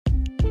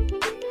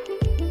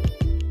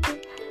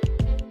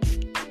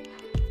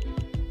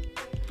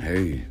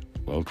Hey,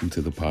 welcome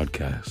to the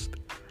podcast.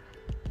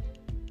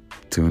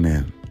 Tune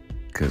in,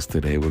 because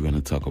today we're going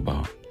to talk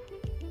about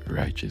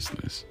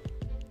righteousness.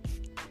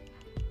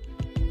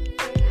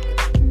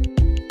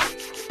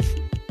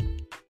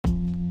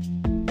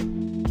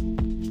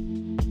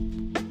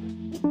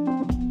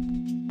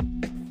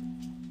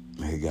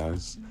 Hey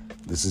guys,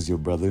 this is your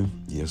brother,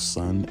 your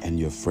son, and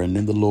your friend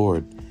in the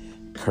Lord,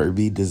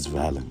 Kirby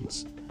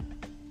Desvalens.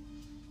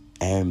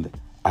 And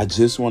I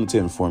just wanted to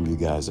inform you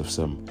guys of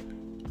some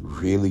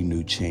really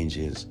new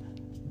changes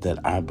that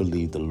I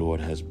believe the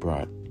Lord has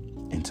brought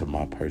into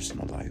my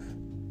personal life.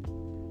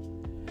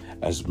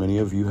 As many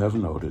of you have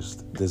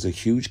noticed, there's a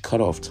huge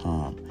cutoff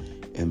time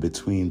in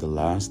between the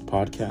last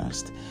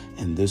podcast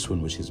and this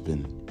one, which has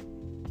been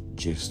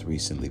just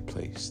recently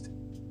placed.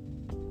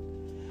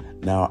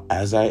 Now,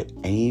 as I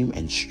aim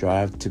and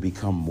strive to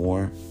become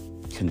more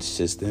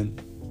consistent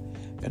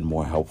and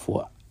more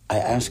helpful, I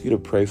ask you to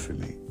pray for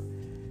me.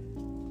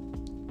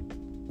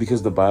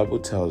 Because the Bible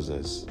tells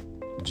us,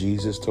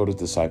 Jesus told his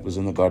disciples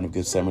in the Garden of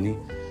Gethsemane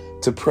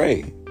to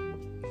pray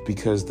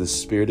because the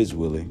spirit is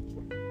willing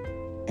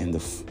and the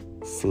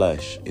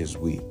flesh is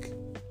weak.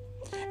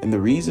 And the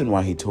reason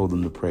why he told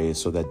them to pray is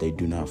so that they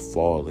do not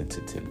fall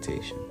into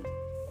temptation.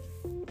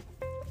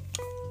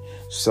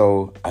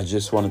 So I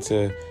just wanted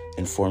to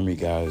inform you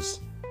guys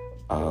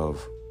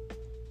of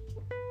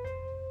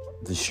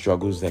the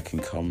struggles that can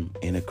come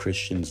in a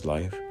Christian's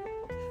life,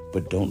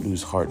 but don't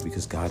lose heart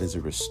because God is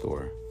a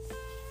restorer.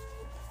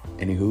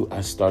 Anywho,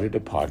 I started a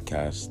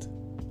podcast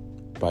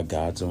by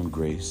God's own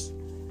grace,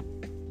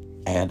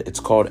 and it's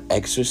called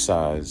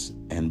Exercise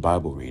and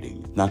Bible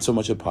Reading. Not so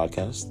much a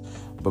podcast,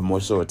 but more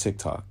so a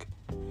TikTok.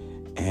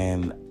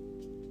 And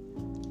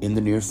in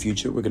the near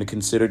future, we're going to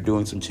consider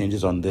doing some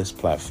changes on this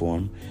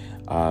platform,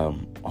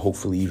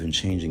 hopefully even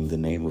changing the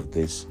name of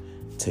this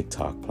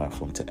TikTok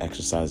platform to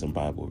Exercise and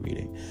Bible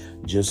Reading,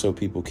 just so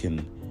people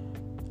can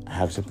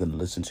have something to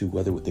listen to,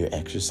 whether they're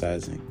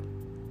exercising,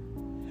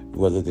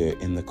 whether they're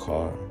in the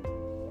car,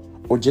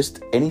 or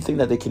just anything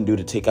that they can do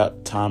to take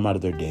out time out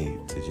of their day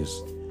to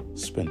just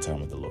spend time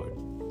with the Lord.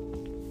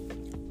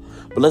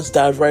 But let's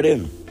dive right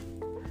in.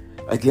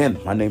 Again,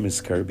 my name is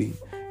Kirby,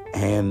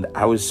 and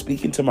I was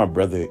speaking to my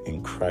brother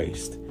in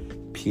Christ,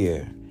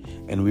 Pierre,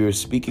 and we were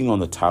speaking on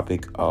the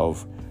topic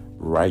of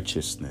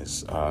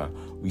righteousness.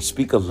 We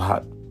speak a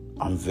lot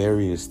on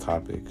various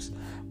topics,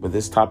 but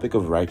this topic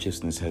of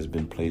righteousness has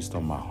been placed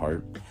on my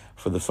heart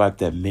for the fact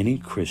that many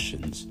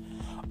Christians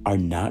are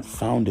not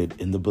founded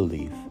in the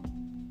belief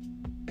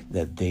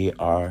that they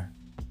are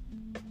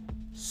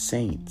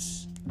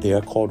saints. They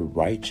are called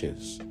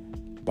righteous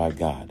by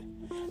God.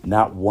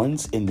 Not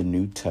once in the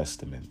New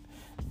Testament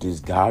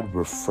does God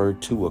refer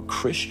to a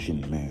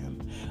Christian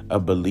man, a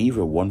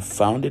believer, one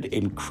founded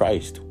in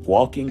Christ,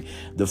 walking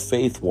the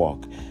faith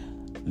walk,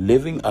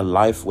 living a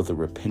life with a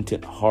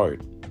repentant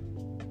heart.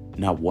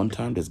 Not one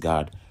time does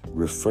God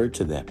refer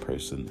to that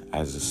person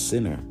as a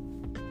sinner.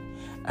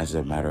 As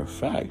a matter of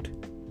fact,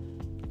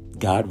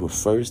 God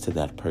refers to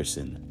that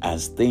person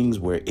as things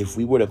where if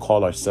we were to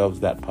call ourselves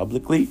that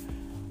publicly,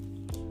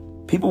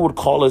 people would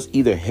call us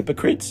either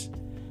hypocrites,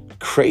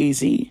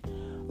 crazy,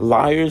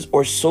 liars,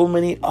 or so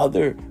many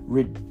other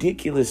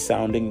ridiculous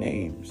sounding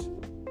names.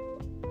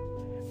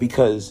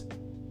 Because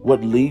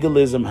what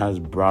legalism has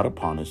brought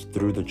upon us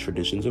through the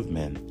traditions of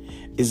men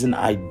is an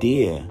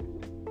idea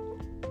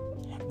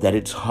that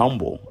it's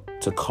humble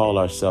to call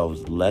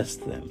ourselves less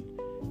than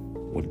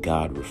what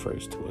God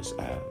refers to us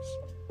as.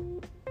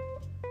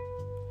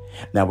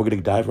 Now we're going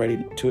to dive right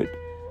into it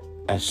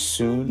as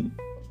soon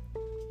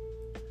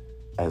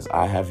as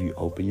I have you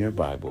open your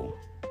Bible,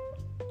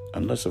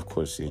 unless of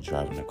course you're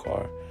driving a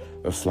car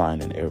or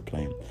flying an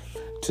airplane,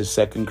 to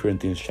 2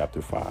 Corinthians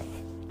chapter 5.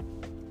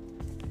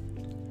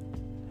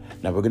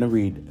 Now we're going to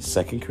read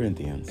 2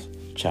 Corinthians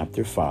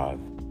chapter 5,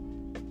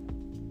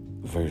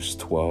 verse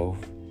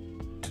 12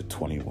 to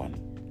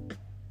 21,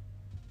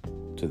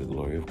 to the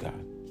glory of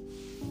God.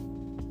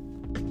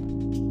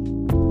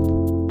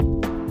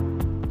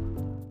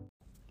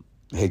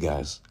 Hey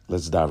guys,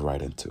 let's dive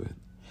right into it.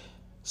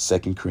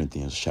 2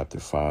 Corinthians chapter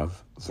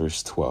 5,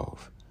 verse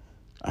 12.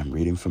 I'm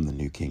reading from the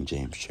New King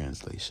James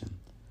translation.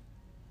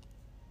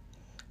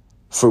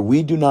 For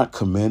we do not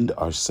commend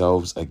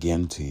ourselves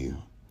again to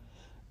you,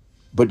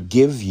 but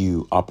give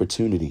you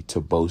opportunity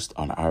to boast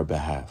on our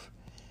behalf,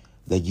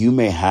 that you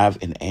may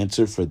have an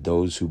answer for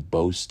those who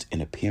boast in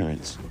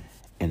appearance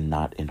and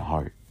not in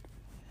heart.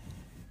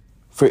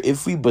 For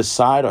if we are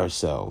beside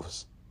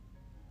ourselves,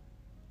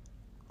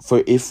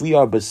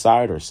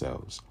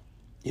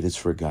 it is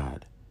for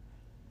God.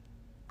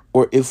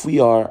 Or if we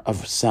are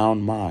of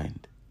sound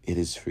mind, it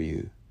is for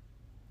you.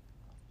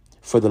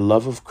 For the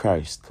love of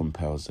Christ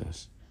compels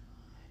us,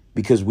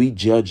 because we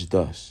judge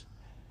thus,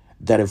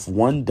 that if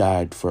one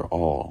died for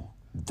all,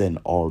 then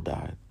all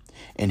died,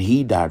 and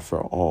he died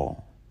for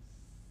all.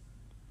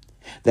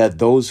 That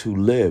those who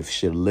live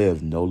should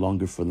live no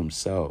longer for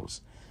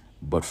themselves,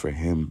 but for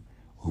him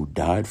who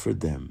died for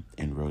them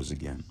and rose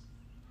again.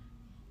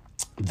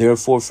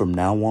 Therefore, from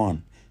now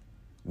on,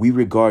 We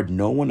regard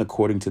no one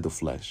according to the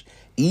flesh,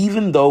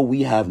 even though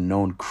we have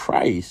known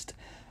Christ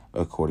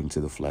according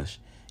to the flesh.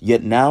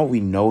 Yet now we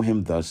know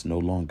him thus no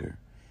longer.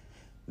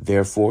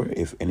 Therefore,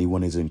 if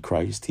anyone is in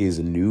Christ, he is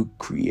a new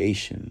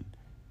creation.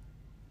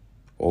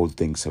 Old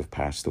things have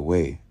passed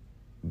away.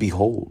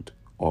 Behold,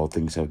 all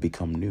things have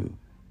become new.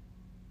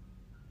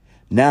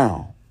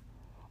 Now,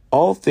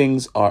 all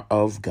things are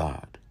of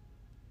God,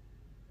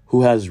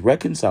 who has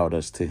reconciled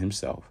us to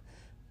himself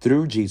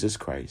through Jesus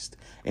Christ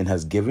and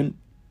has given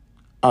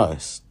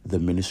us the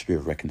ministry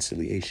of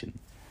reconciliation.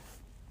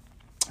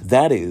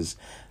 That is,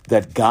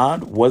 that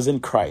God was in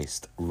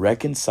Christ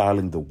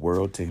reconciling the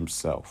world to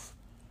himself,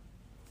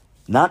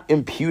 not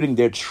imputing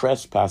their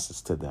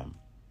trespasses to them,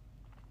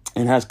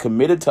 and has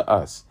committed to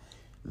us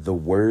the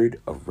word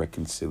of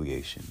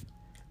reconciliation.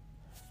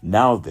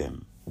 Now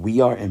then, we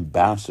are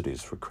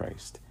ambassadors for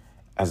Christ,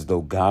 as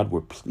though God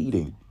were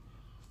pleading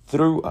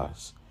through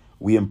us.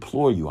 We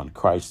implore you on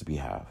Christ's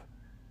behalf,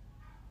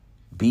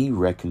 be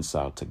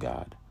reconciled to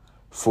God.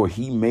 For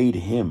he made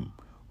him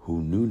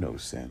who knew no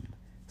sin,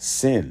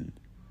 sin,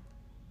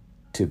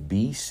 to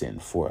be sin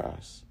for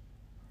us,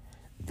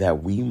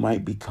 that we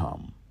might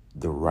become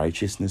the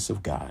righteousness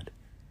of God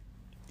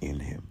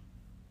in him.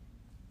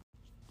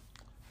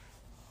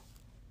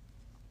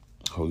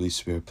 Holy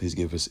Spirit, please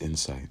give us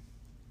insight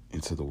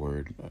into the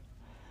word.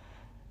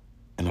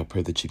 And I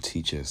pray that you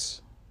teach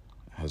us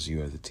as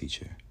you are the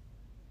teacher.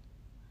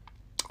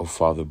 Oh,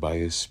 Father, by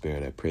your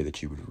Spirit, I pray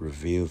that you would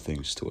reveal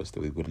things to us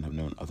that we wouldn't have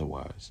known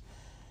otherwise,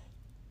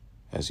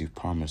 as you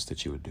promised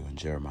that you would do in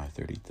Jeremiah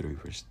 33,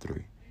 verse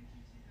 3.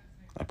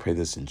 I pray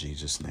this in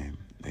Jesus' name.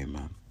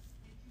 Amen.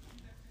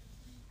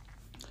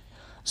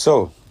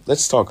 So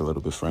let's talk a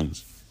little bit,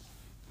 friends.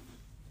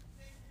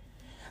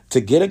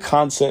 To get a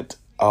concept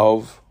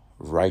of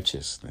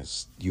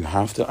righteousness, you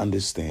have to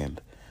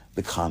understand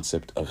the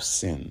concept of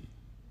sin.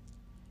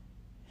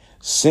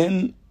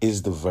 Sin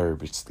is the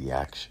verb, it's the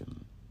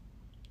action.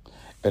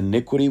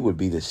 Iniquity would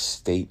be the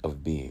state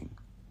of being,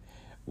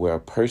 where a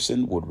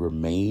person would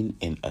remain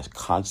in a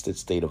constant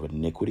state of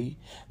iniquity.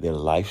 Their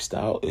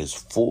lifestyle is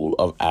full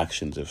of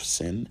actions of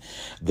sin.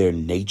 Their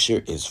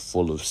nature is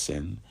full of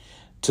sin,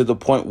 to the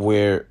point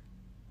where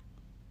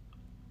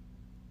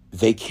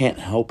they can't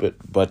help it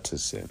but to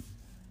sin.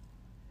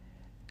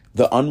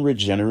 The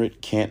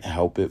unregenerate can't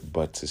help it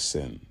but to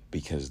sin,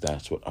 because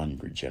that's what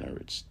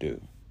unregenerates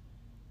do.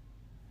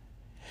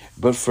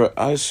 But for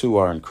us who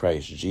are in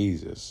Christ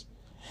Jesus,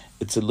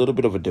 it's a little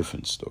bit of a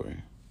different story.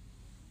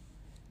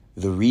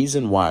 The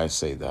reason why I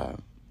say that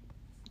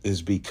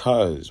is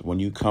because when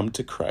you come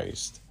to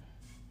Christ,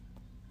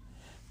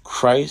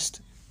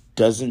 Christ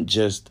doesn't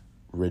just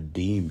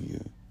redeem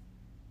you.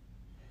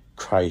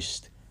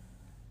 Christ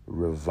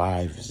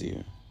revives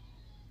you.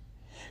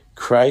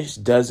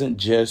 Christ doesn't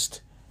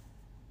just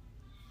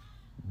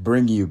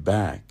bring you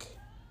back.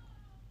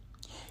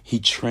 He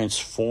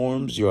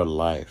transforms your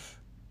life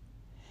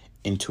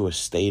into a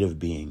state of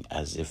being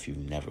as if you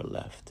never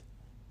left.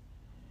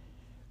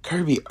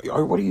 Kirby,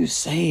 what are you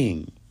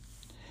saying?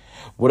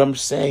 What I'm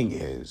saying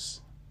is,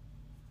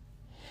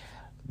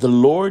 the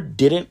Lord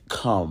didn't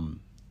come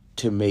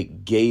to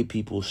make gay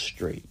people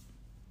straight.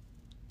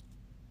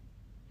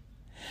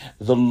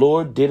 The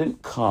Lord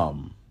didn't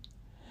come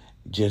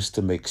just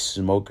to make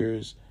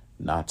smokers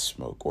not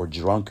smoke or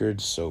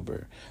drunkards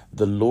sober.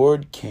 The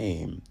Lord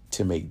came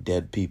to make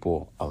dead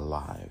people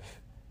alive.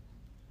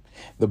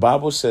 The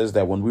Bible says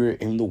that when we were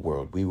in the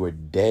world, we were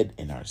dead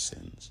in our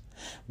sins.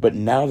 But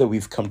now that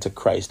we've come to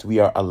Christ, we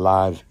are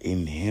alive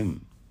in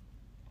him.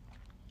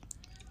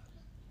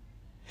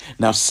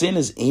 Now, sin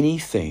is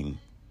anything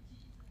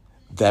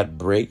that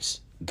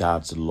breaks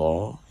God's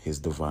law, his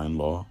divine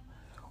law,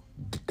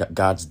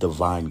 God's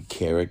divine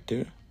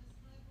character,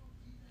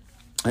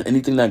 and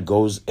anything that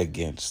goes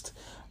against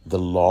the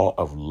law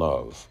of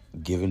love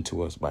given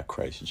to us by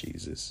Christ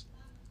Jesus.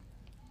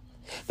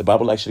 The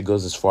Bible actually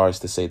goes as far as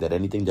to say that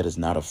anything that is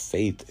not of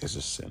faith is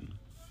a sin.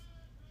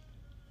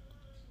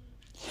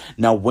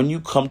 Now, when you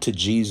come to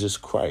Jesus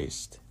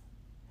Christ,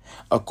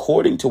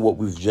 according to what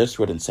we've just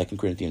read in 2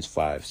 Corinthians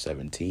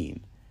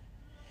 5:17,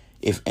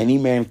 if any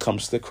man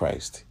comes to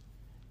Christ,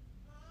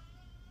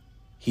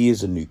 he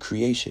is a new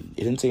creation.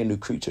 It didn't say a new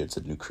creature, it's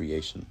a new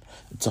creation.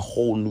 It's a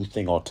whole new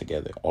thing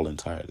altogether, all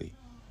entirely.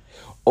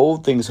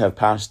 Old things have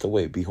passed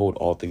away. Behold,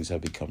 all things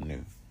have become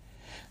new.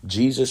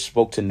 Jesus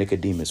spoke to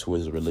Nicodemus, who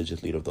was a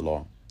religious leader of the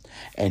law.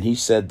 And he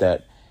said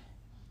that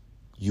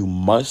you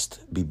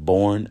must be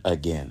born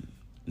again.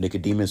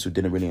 Nicodemus, who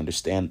didn't really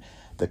understand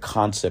the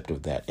concept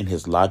of that, in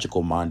his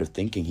logical mind of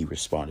thinking, he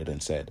responded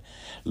and said,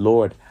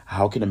 Lord,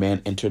 how can a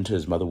man enter into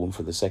his mother's womb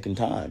for the second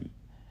time?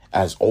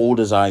 As old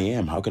as I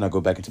am, how can I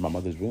go back into my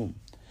mother's womb?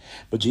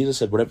 But Jesus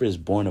said, whatever is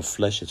born of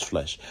flesh is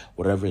flesh.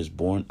 Whatever is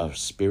born of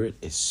spirit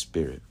is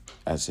spirit,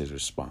 as his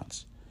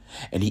response.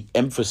 And he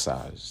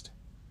emphasized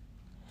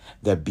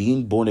that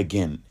being born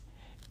again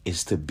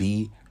is to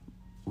be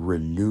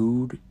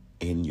renewed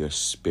in your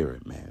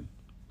spirit, man.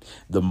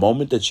 The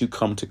moment that you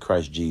come to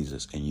Christ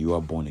Jesus and you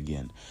are born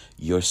again,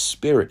 your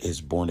spirit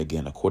is born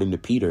again, according to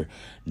Peter,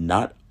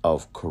 not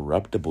of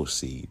corruptible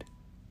seed,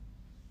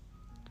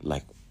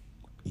 like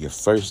your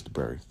first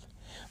birth,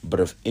 but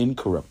of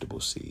incorruptible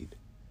seed,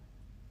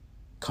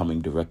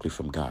 coming directly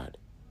from God.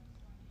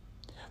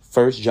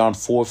 1 John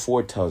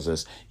 4:4 tells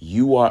us,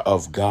 you are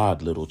of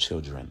God, little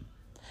children,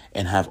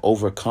 and have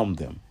overcome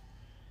them,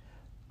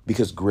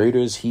 because greater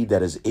is he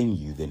that is in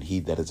you than he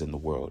that is in the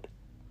world.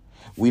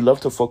 We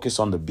love to focus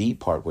on the B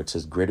part where it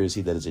says, greater is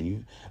he that is in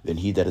you than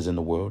he that is in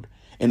the world,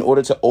 in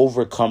order to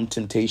overcome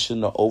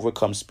temptation, to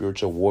overcome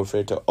spiritual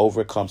warfare, to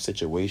overcome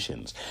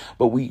situations.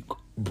 But we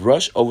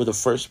brush over the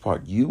first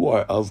part. You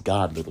are of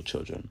God, little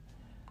children.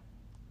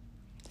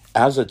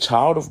 As a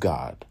child of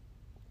God,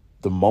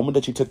 the moment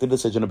that you took the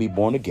decision to be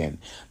born again,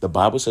 the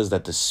Bible says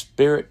that the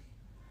Spirit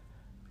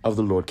of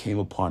the Lord came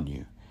upon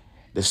you,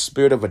 the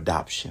spirit of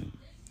adoption,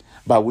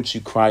 by which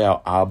you cry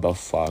out, Abba,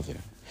 Father.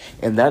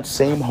 And that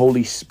same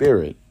Holy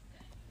Spirit,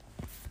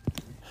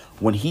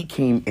 when he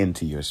came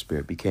into your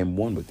spirit, became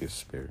one with your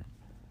spirit.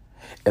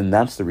 And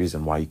that's the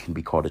reason why you can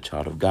be called a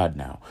child of God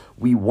now.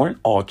 We weren't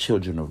all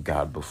children of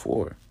God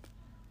before.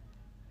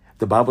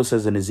 The Bible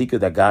says in Ezekiel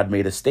that God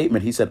made a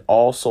statement. He said,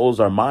 all souls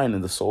are mine,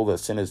 and the soul that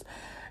sinneth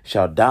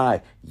shall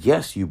die.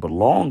 Yes, you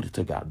belonged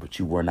to God, but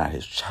you were not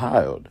his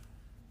child.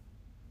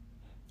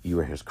 You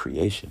were his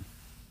creation.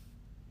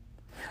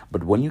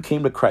 But when you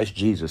came to Christ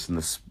Jesus and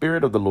the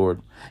Spirit of the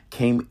Lord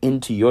came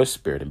into your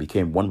spirit and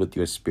became one with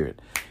your spirit,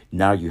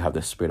 now you have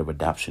the spirit of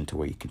adoption to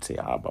where you can say,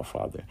 Abba,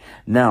 Father.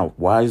 Now,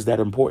 why is that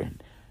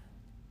important?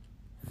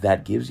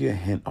 That gives you a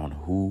hint on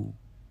who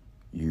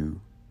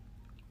you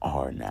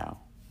are now.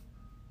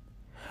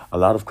 A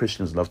lot of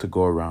Christians love to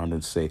go around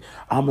and say,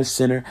 I'm a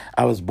sinner.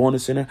 I was born a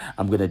sinner.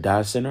 I'm going to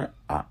die a sinner.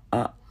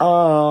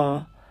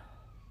 The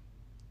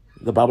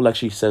Bible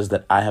actually says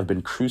that I have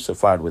been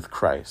crucified with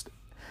Christ.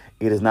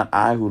 It is not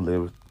I who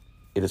live.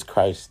 It is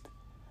Christ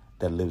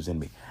that lives in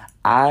me.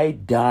 I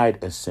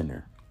died a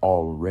sinner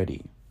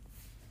already.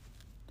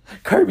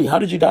 Kirby, how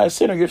did you die a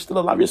sinner? You're still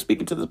alive. You're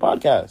speaking to this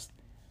podcast.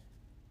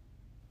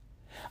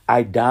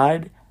 I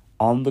died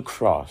on the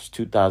cross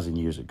 2,000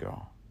 years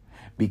ago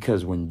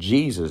because when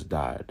Jesus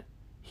died,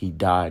 he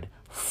died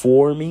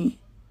for me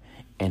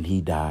and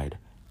he died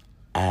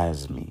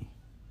as me.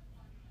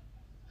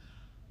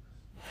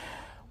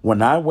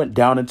 When I went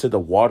down into the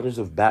waters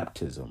of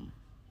baptism,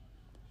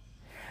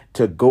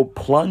 to go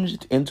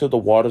plunged into the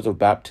waters of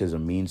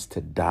baptism means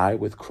to die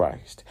with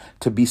Christ.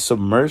 To be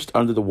submerged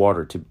under the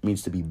water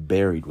means to be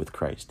buried with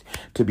Christ.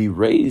 To be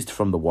raised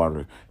from the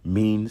water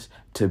means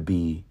to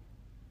be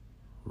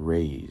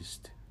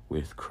raised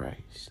with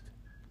Christ.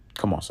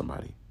 Come on,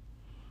 somebody.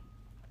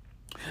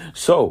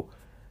 So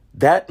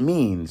that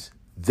means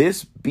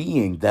this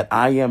being that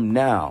I am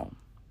now,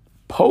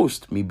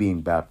 post me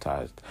being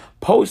baptized,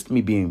 post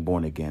me being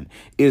born again,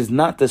 is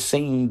not the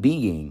same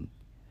being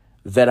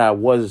that I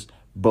was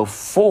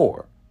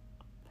before.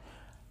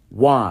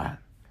 Why?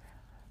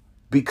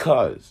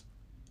 Because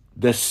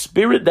the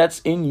spirit that's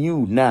in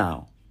you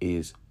now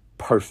is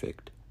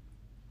perfect.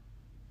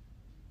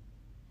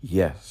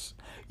 Yes,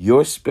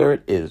 your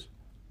spirit is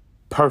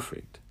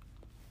perfect.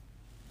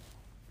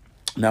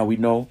 Now we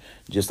know,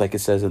 just like it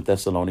says in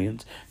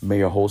Thessalonians, may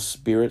your whole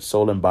spirit,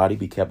 soul, and body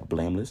be kept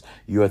blameless.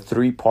 You're a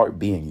three-part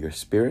being: your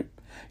spirit,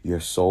 your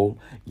soul,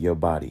 your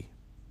body.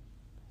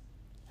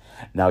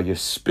 Now your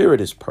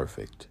spirit is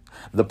perfect.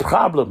 The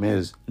problem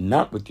is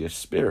not with your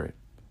spirit,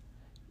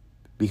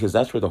 because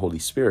that's where the Holy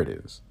Spirit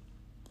is,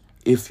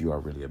 if you are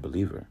really a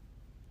believer.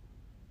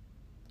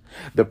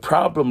 The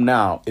problem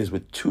now is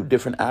with two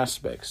different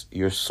aspects.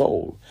 Your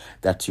soul,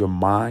 that's your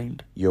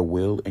mind, your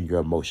will, and your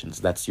emotions.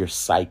 That's your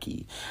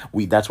psyche.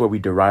 That's where we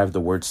derive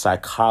the word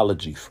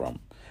psychology from,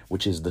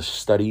 which is the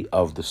study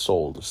of the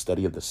soul, the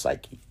study of the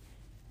psyche.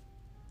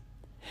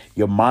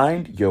 Your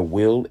mind, your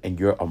will, and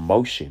your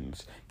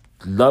emotions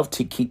love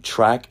to keep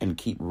track and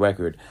keep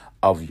record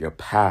of your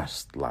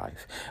past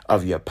life,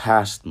 of your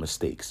past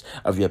mistakes,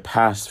 of your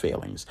past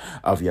failings,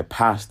 of your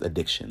past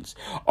addictions.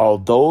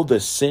 Although the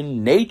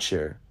sin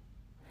nature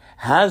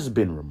has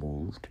been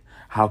removed.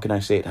 How can I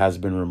say it has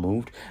been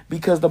removed?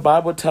 Because the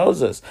Bible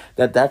tells us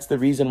that that's the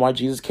reason why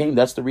Jesus came.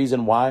 That's the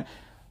reason why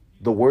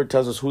the word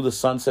tells us who the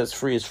Son sets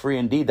free is free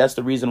indeed. That's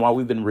the reason why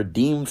we've been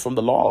redeemed from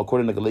the law,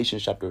 according to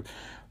Galatians chapter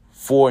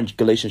 4 and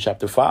Galatians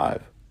chapter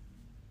 5.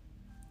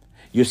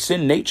 Your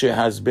sin nature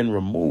has been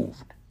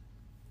removed.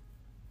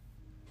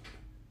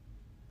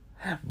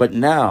 But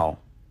now,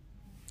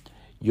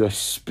 your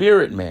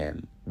spirit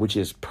man, which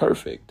is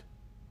perfect,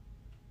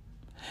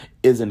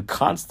 is in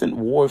constant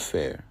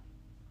warfare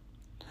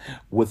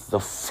with the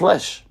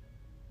flesh,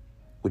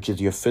 which is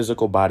your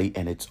physical body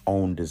and its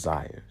own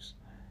desires.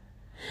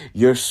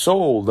 Your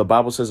soul, the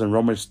Bible says in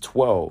Romans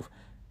 12,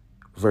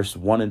 verse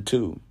 1 and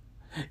 2,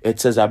 it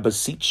says, I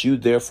beseech you,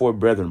 therefore,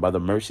 brethren, by the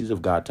mercies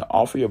of God, to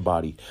offer your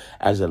body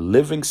as a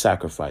living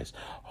sacrifice,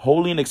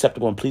 holy and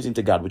acceptable and pleasing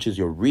to God, which is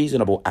your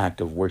reasonable act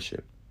of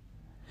worship.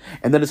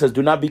 And then it says,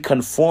 do not be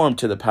conformed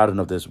to the pattern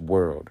of this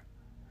world,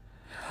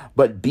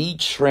 but be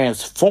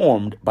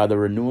transformed by the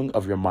renewing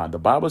of your mind. The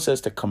Bible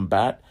says to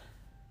combat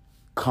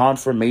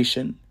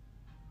conformation.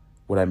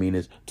 What I mean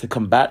is to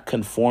combat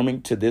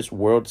conforming to this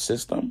world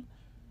system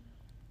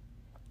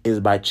is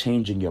by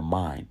changing your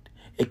mind.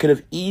 It could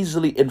have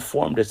easily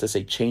informed us to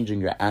say changing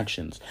your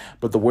actions,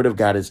 but the word of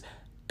God is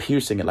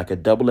piercing it like a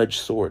double-edged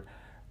sword,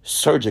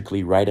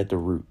 surgically right at the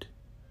root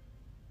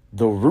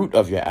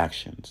of your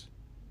actions,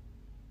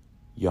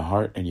 your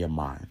heart and your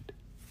mind.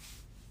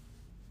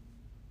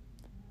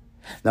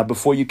 Now,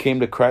 before you came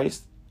to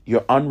Christ,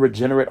 your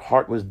unregenerate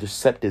heart was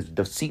deceptive,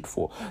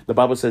 deceitful. The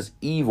Bible says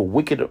evil,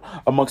 wicked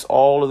amongst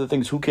all of the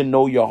things. Who can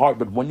know your heart?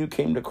 But when you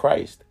came to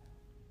Christ,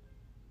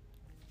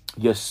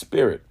 your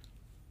spirit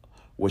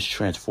was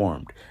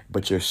transformed,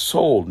 but your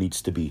soul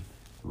needs to be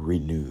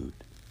renewed.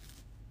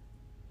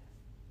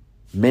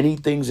 Many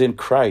things in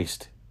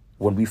Christ,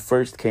 when we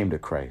first came to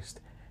Christ,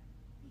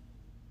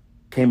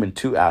 came in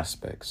two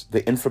aspects.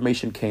 The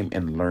information came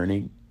in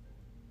learning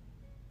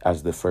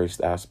as the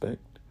first aspect.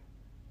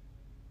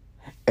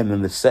 And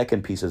then the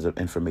second pieces of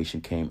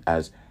information came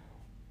as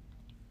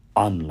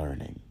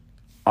unlearning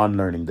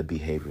the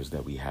behaviors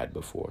that we had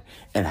before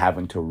and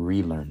having to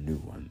relearn new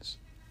ones.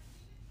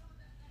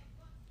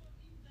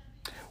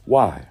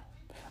 Why?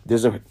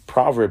 There's a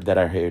proverb that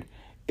I heard.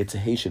 It's a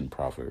Haitian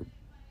proverb.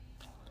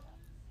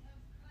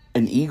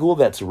 An eagle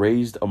that's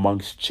raised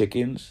amongst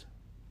chickens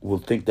will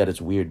think that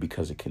it's weird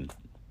because it can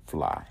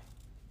fly.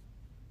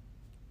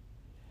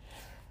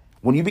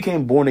 When you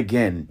became born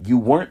again, you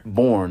weren't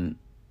born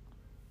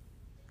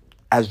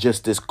as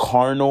just this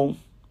carnal,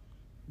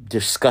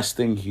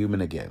 disgusting human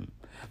again.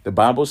 The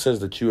Bible says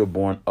that you were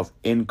born of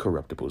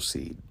incorruptible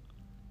seed.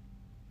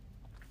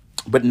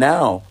 But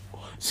now,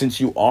 since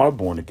you are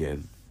born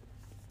again,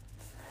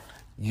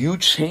 you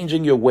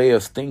changing your way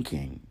of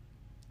thinking,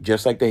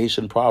 just like the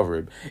Haitian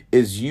proverb,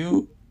 is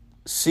you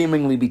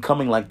seemingly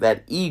becoming like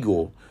that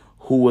eagle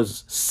who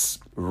was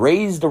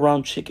raised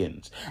around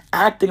chickens,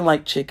 acting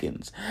like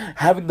chickens,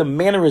 having the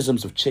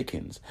mannerisms of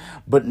chickens.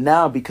 But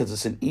now, because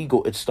it's an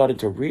eagle, it's starting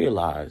to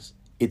realize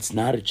it's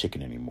not a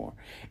chicken anymore.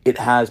 It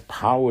has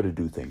power to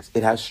do things.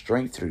 It has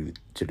strength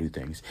to do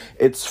things.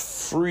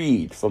 It's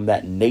freed from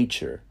that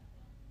nature,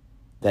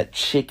 that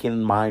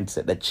chicken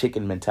mindset, that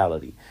chicken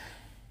mentality.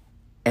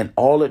 And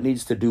all it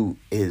needs to do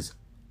is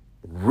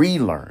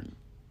relearn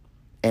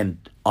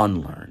and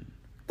unlearn.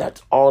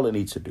 That's all it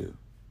needs to do.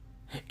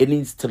 It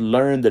needs to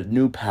learn the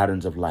new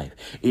patterns of life.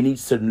 It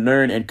needs to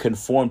learn and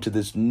conform to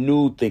this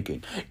new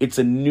thinking. It's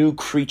a new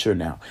creature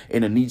now,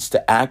 and it needs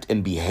to act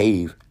and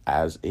behave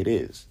as it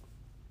is.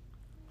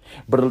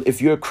 But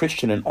if you're a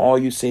Christian and all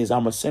you say is,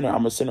 I'm a sinner,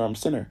 I'm a sinner, I'm a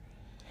sinner,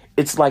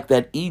 it's like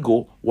that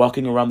eagle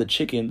walking around the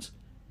chickens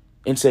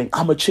and saying,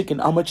 I'm a chicken,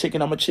 I'm a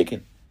chicken, I'm a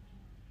chicken.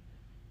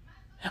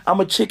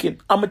 I'm a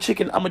chicken, I'm a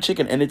chicken, I'm a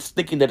chicken. And it's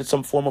thinking that it's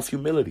some form of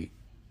humility.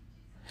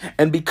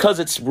 And because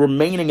it's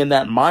remaining in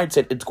that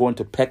mindset, it's going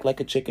to peck like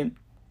a chicken.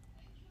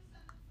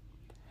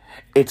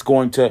 It's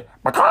going to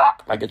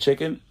like a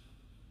chicken.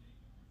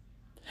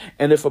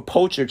 And if a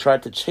poacher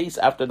tried to chase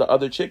after the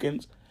other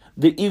chickens,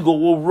 the eagle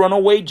will run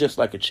away just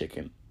like a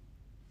chicken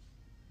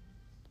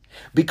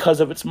because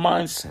of its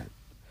mindset.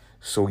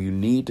 So you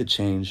need to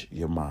change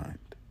your mind.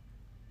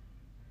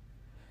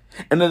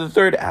 And then the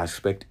third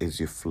aspect is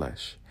your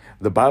flesh.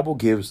 The Bible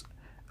gives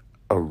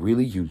a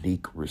really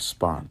unique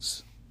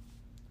response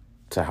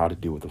to how to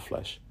deal with the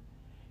flesh.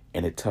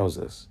 And it tells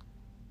us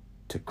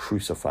to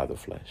crucify the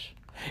flesh.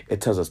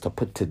 It tells us to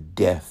put to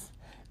death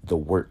the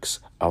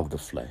works of the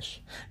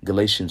flesh.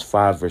 Galatians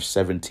 5 verse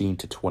 17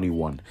 to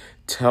 21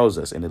 tells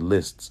us, and it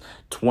lists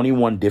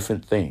 21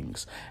 different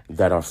things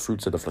that are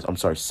fruits of the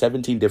flesh.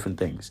 17 different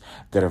things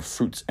that are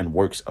fruits and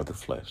works of the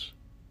flesh.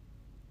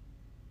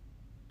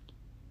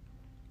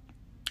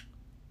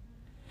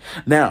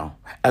 Now,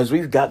 as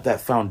we've got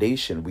that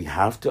foundation, we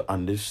have to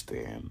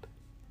understand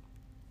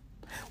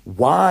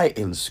why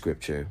in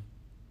Scripture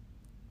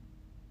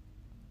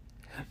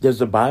does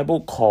the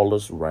Bible call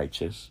us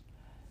righteous?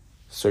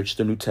 Search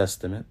the New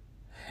Testament,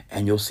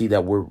 and you'll see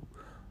that we're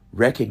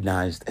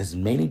recognized as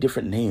many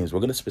different names. We're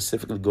going to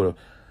specifically go to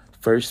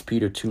 1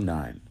 Peter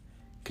 2:9.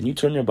 Can you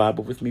turn your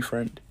Bible with me,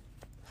 friend?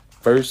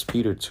 1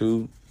 Peter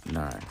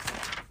 2:9.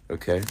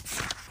 Okay?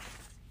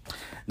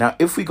 Now,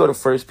 if we go to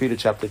 1 Peter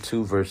chapter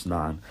 2, verse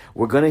 9,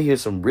 we're going to hear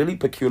some really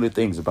peculiar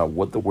things about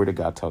what the Word of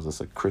God tells us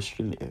a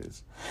Christian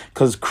is.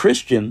 Because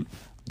Christian,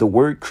 the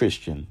word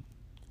Christian,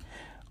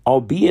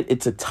 albeit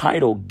it's a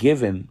title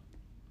given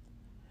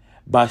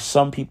by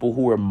some people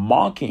who are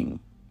mocking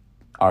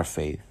our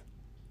faith.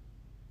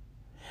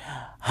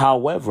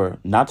 However,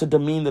 not to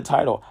demean the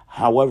title,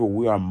 however,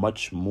 we are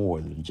much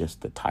more than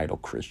just the title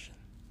Christian.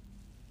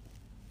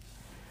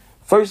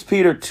 1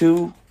 Peter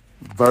 2,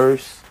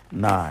 verse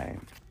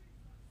 9.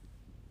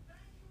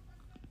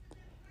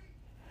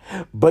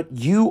 But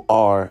you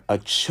are a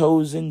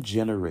chosen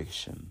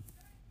generation,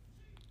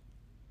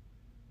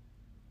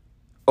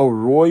 a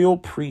royal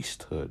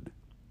priesthood,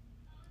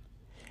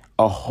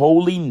 a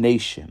holy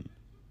nation,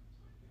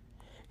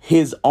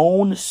 his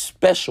own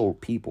special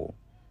people,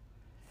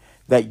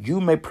 that you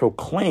may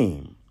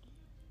proclaim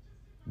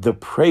the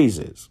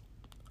praises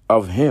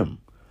of him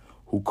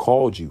who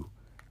called you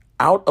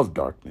out of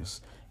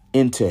darkness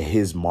into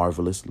his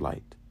marvelous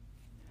light,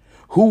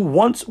 who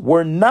once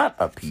were not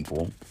a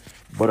people,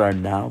 but are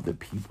now the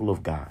people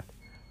of God,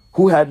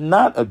 who had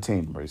not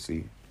obtained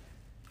mercy,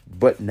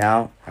 but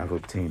now have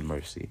obtained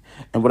mercy.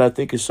 And what I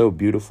think is so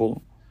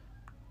beautiful,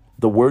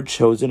 the word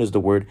chosen is the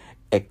word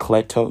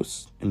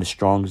ekletos in the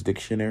Strong's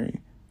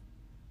dictionary.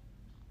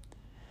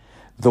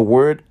 The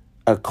word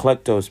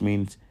ekletos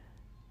means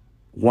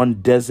one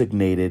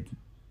designated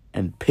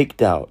and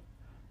picked out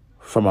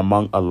from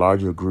among a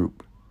larger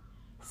group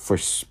for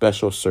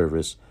special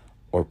service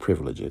or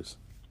privileges.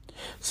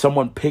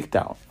 Someone picked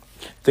out.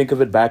 Think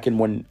of it back in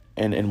when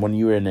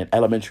you were in an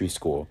elementary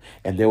school,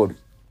 and they would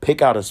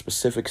pick out a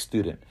specific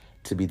student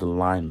to be the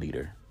line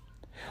leader,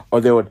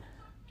 or they would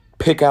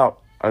pick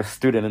out a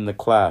student in the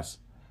class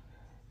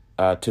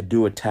to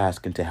do a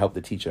task and to help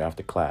the teacher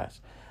after class,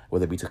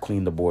 whether it be to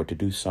clean the board, to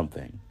do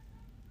something,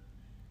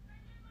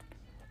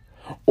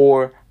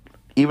 or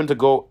even to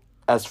go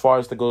as far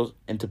as to go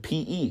into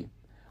PE,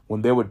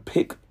 when they would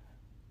pick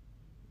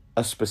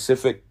a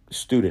specific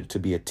student to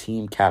be a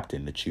team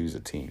captain, to choose a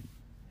team.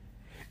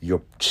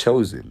 You're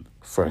chosen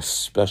for a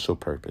special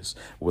purpose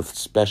with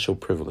special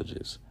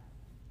privileges.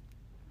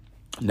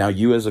 Now,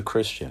 you as a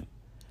Christian,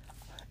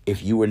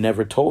 if you were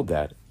never told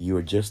that, you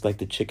are just like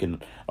the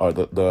chicken or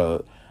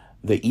the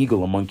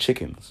eagle among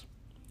chickens.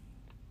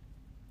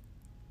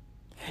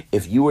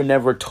 If you were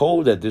never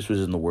told that this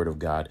was in the Word of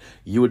God,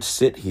 you would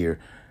sit here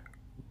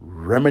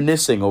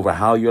reminiscing over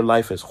how your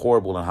life is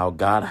horrible and how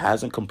God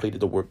hasn't completed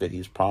the work that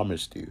he's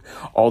promised you.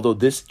 Although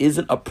this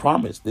isn't a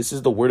promise, this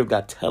is the Word of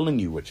God telling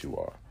you what you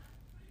are.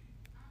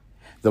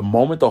 The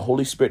moment the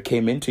Holy Spirit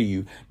came into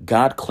you,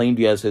 God claimed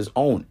you as his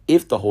own,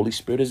 if the Holy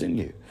Spirit is in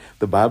you.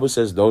 The Bible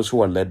says those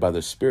who are led by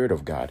the Spirit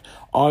of God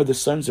are the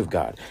sons of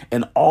God.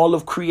 And all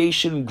of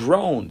creation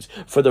groans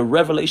for the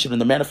revelation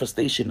and the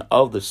manifestation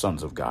of the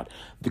sons of God.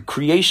 The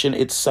creation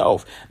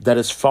itself that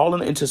has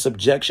fallen into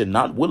subjection,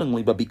 not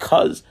willingly, but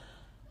because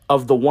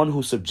of the one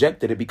who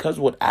subjected it, because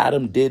of what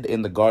Adam did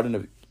in the Garden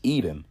of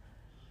Eden.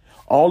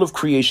 All of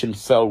creation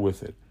fell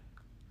with it.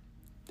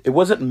 It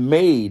wasn't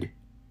made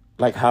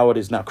like how it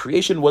is now.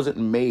 Creation wasn't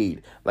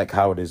made like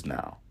how it is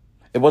now.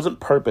 It wasn't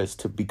purposed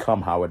to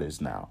become how it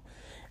is now.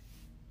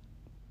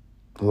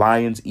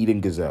 Lions eating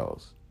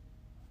gazelles.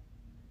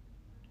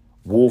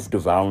 Wolf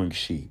devouring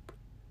sheep.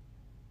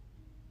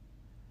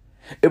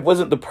 It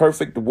wasn't the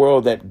perfect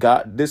world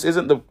that this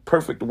isn't the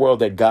perfect world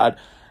that God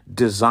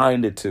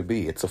designed it to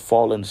be. It's a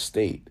fallen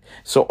state.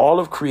 So all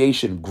of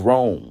creation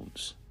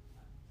groans.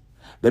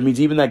 That means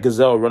even that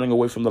gazelle running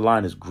away from the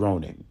lion is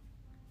groaning.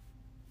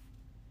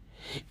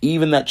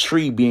 Even that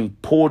tree being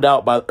pulled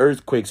out by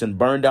earthquakes and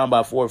burned down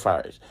by forest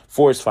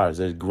fires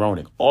is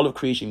groaning. All of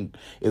creation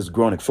is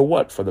groaning. For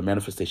what? For the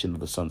manifestation of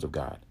the sons of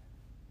God.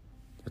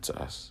 It's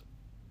us.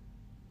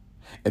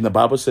 And the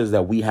Bible says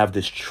that we have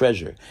this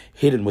treasure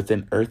hidden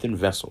within earthen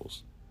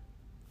vessels.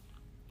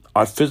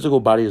 Our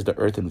physical body is the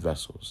earthen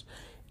vessels,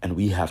 and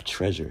we have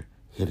treasure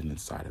hidden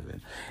inside of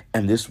it.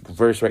 And this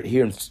verse right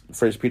here in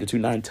 1 Peter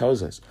 2:9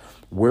 tells us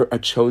we're a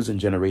chosen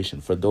generation.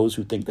 For those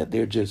who think that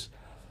they're just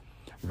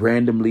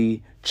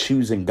randomly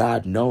choosing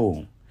God,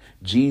 no.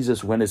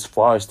 Jesus went as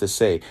far as to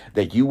say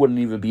that you wouldn't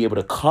even be able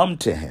to come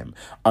to him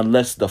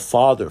unless the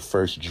Father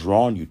first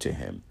drawn you to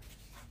him.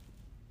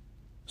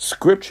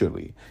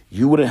 Scripturally,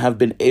 you wouldn't have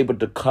been able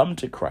to come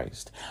to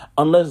Christ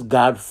unless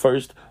God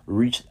first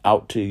reached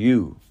out to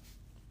you.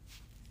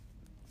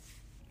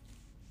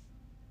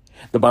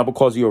 The Bible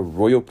calls you a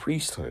royal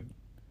priesthood.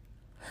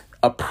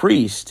 A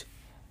priest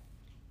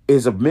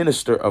is a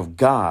minister of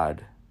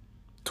God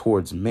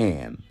towards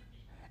man,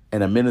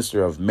 and a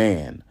minister of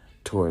man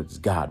towards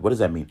God. What does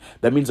that mean?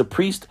 That means a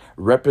priest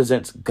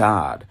represents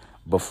God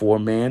before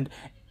man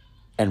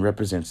and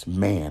represents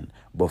man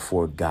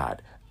before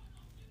God.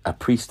 A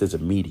priest is a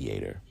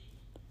mediator.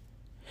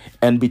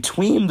 And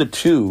between the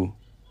two,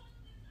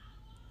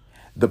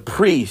 the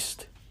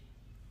priest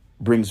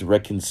brings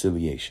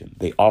reconciliation.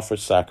 They offer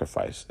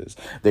sacrifices.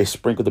 They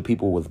sprinkle the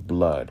people with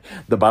blood.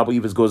 The Bible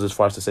even goes as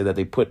far as to say that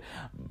they put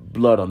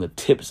blood on the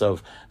tips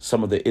of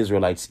some of the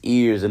Israelites'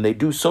 ears, and they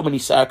do so many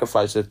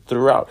sacrifices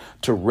throughout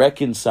to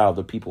reconcile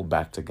the people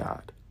back to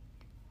God.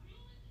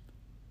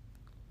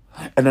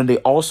 And then they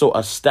also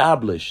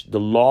establish the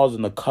laws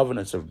and the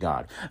covenants of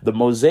God. The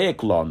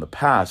Mosaic law in the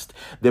past,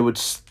 they would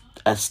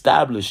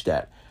establish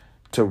that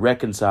to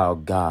reconcile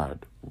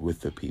God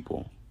with the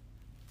people.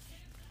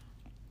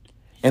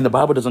 And the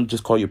Bible doesn't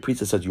just call you a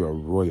priest, it says you're a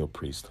royal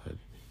priesthood.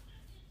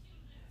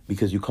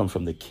 Because you come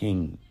from the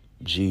King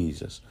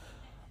Jesus.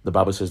 The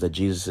Bible says that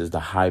Jesus is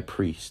the high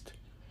priest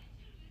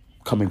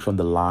coming from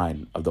the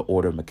line of the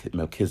order of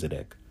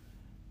Melchizedek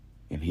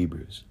in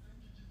Hebrews.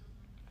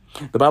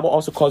 The Bible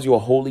also calls you a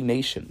holy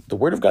nation. The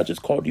Word of God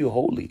just called you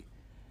holy.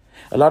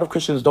 A lot of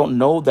Christians don't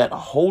know that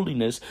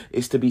holiness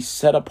is to be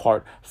set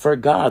apart for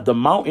God. The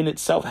mountain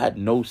itself had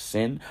no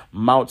sin.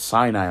 Mount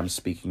Sinai, I'm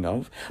speaking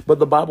of. But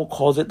the Bible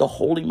calls it the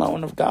holy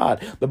mountain of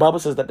God. The Bible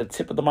says that the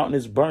tip of the mountain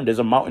is burned. There's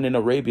a mountain in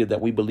Arabia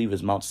that we believe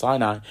is Mount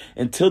Sinai.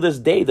 Until this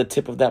day, the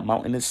tip of that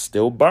mountain is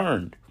still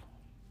burned.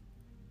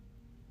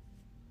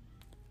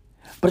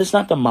 But it's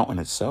not the mountain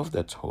itself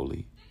that's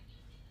holy.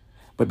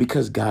 But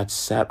because God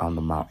sat on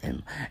the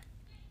mountain,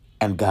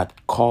 and God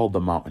called the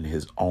mountain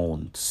his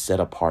own set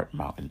apart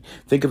mountain.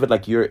 Think of it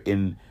like you're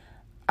in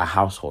a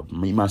household.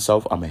 Me,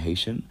 myself, I'm a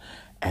Haitian,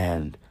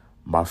 and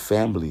my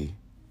family,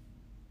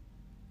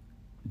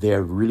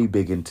 they're really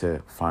big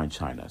into fine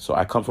china. So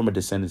I come from a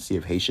descendancy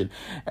of Haitian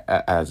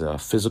as a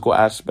physical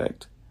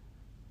aspect.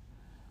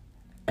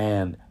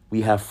 And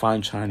we have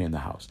fine china in the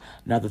house.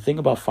 Now, the thing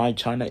about fine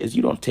china is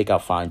you don't take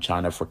out fine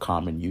china for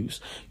common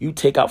use. You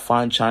take out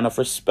fine china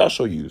for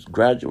special use,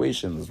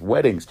 graduations,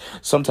 weddings.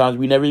 Sometimes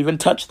we never even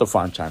touch the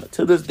fine china.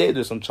 To this day,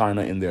 there's some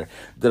china in there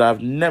that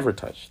I've never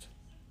touched.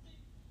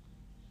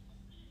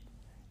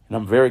 And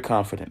I'm very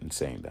confident in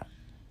saying that.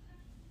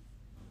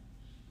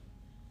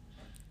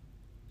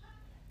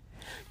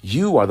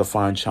 You are the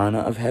fine china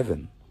of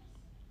heaven.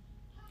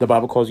 The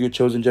Bible calls you a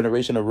chosen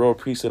generation, a royal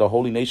priesthood, a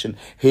holy nation,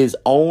 his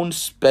own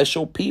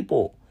special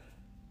people.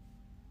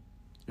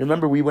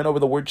 Remember, we went over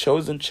the word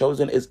chosen.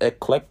 Chosen is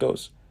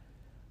eklektos,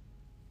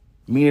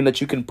 meaning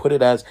that you can put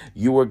it as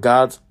you were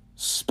God's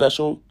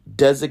special,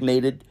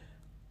 designated,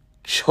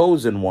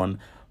 chosen one,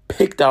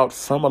 picked out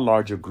from a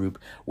larger group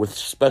with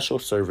special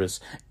service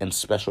and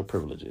special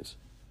privileges.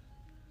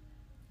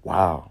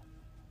 Wow.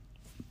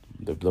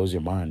 That blows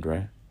your mind,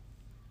 right?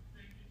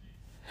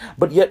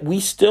 But yet we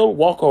still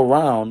walk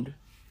around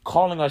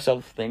calling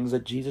ourselves things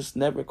that Jesus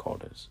never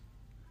called us.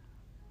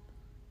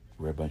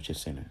 We're a bunch of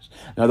sinners.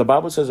 Now, the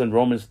Bible says in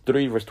Romans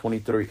 3, verse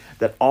 23,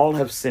 that all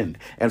have sinned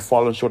and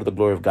fallen short of the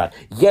glory of God.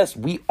 Yes,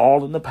 we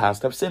all in the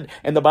past have sinned.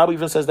 And the Bible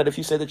even says that if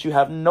you say that you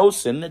have no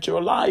sin, that you're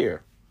a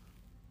liar.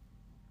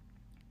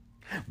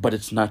 But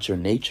it's not your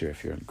nature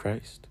if you're in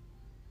Christ.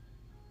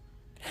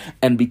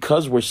 And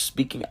because we're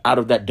speaking out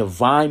of that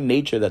divine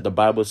nature that the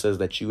Bible says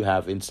that you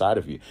have inside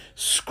of you,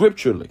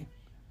 scripturally,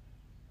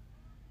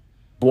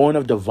 born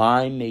of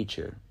divine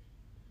nature.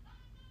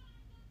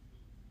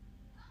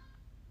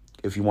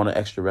 If you want an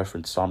extra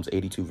reference, Psalms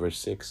 82, verse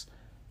 6.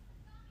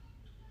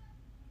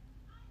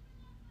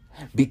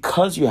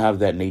 Because you have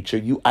that nature,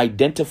 you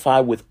identify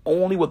with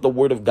only what the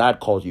word of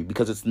God calls you,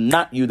 because it's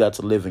not you that's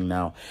living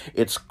now.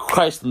 It's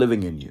Christ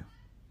living in you.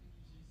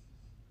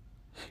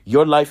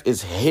 Your life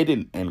is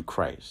hidden in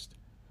Christ,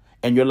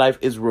 and your life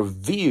is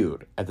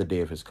revealed at the day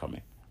of his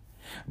coming.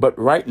 But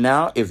right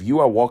now, if you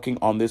are walking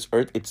on this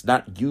earth, it's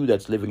not you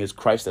that's living, it's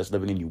Christ that's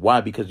living in you. Why?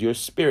 Because your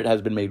spirit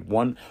has been made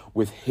one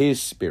with his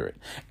spirit,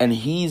 and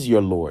he's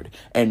your Lord,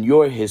 and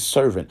you're his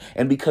servant.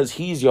 And because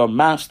he's your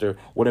master,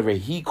 whatever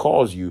he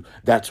calls you,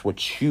 that's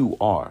what you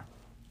are.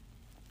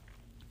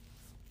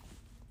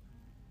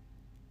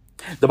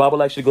 The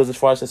Bible actually goes as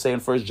far as to say in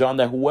 1 John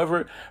that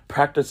whoever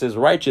practices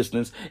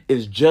righteousness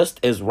is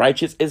just as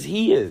righteous as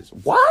he is.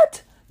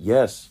 What?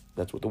 Yes,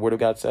 that's what the word of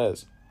God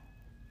says.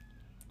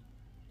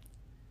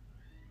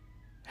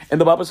 And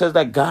the Bible says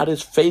that God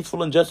is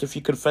faithful and just. If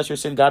you confess your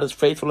sin, God is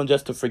faithful and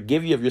just to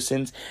forgive you of your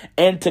sins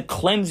and to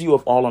cleanse you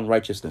of all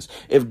unrighteousness.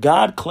 If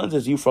God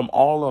cleanses you from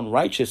all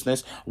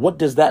unrighteousness, what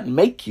does that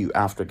make you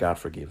after God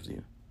forgives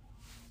you?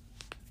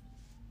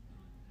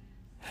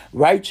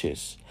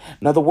 Righteous.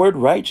 Now, the word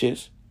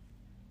righteous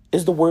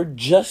is the word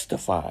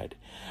justified,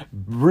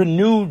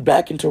 renewed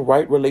back into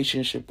right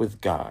relationship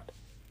with God.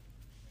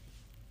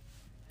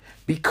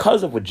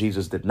 Because of what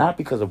Jesus did, not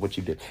because of what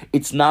you did.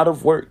 It's not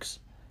of works.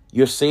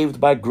 You're saved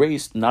by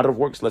grace, not of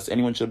works, lest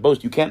anyone should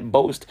boast. You can't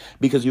boast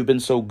because you've been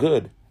so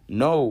good.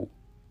 No.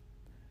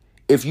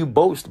 If you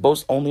boast,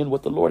 boast only in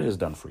what the Lord has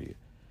done for you.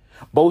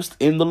 Boast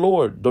in the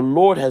Lord. The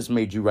Lord has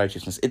made you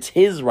righteousness. It's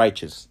his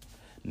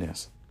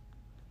righteousness.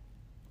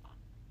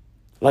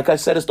 Like I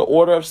said, it's the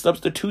order of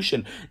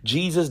substitution.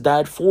 Jesus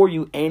died for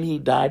you and he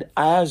died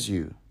as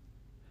you.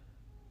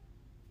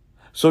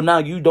 So now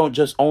you don't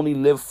just only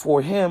live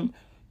for him,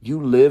 you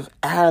live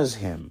as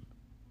him.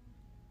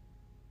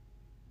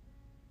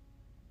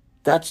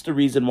 That's the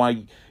reason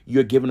why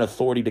you're given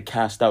authority to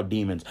cast out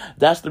demons.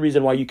 That's the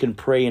reason why you can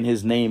pray in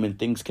his name and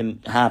things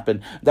can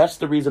happen. That's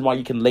the reason why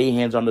you can lay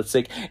hands on the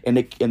sick and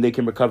they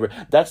can recover.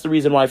 That's the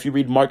reason why if you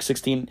read Mark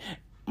 16,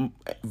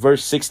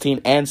 verse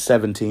 16 and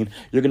 17,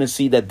 you're going to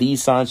see that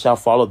these signs shall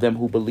follow them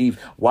who believe.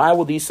 Why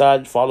will these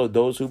signs follow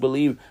those who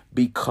believe?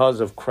 Because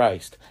of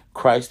Christ.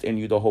 Christ in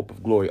you, the hope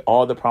of glory.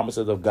 All the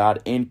promises of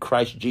God in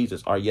Christ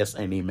Jesus are yes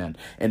and amen.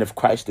 And if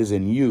Christ is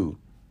in you,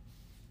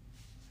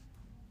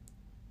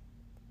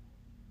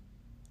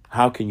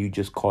 how can you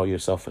just call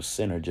yourself a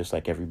sinner just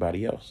like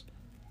everybody else?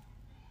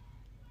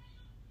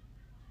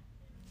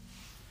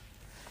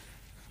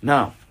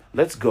 Now,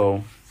 let's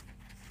go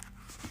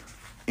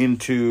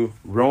into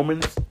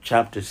Romans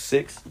chapter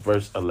 6,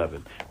 verse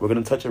 11. We're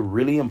going to touch a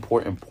really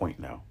important point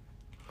now.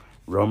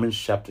 Romans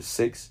chapter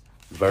 6,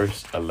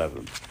 verse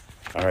 11.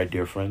 All right,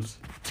 dear friends.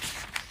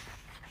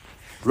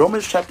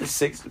 Romans chapter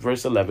 6,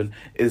 verse 11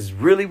 is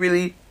really,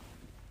 really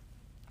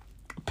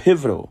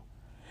pivotal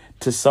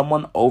to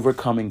someone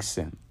overcoming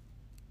sin.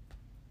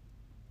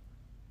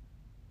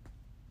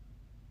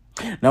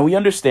 Now we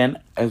understand,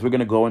 as we're going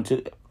to go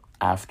into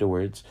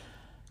afterwards,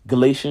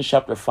 Galatians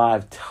chapter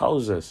 5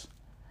 tells us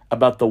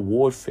about the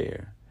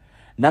warfare,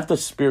 not the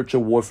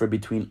spiritual warfare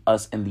between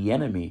us and the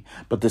enemy,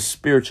 but the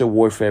spiritual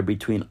warfare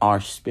between our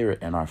spirit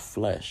and our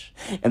flesh.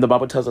 And the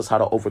Bible tells us how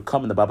to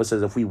overcome. And the Bible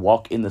says if we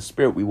walk in the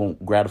spirit, we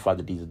won't gratify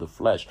the deeds of the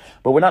flesh.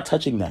 But we're not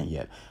touching that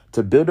yet.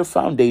 To build a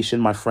foundation,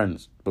 my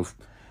friends,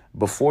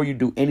 before you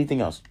do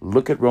anything else,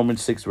 look at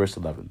Romans 6, verse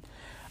 11.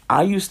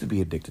 I used to be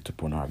addicted to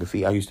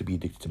pornography. I used to be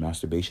addicted to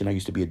masturbation. I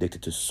used to be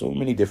addicted to so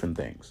many different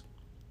things.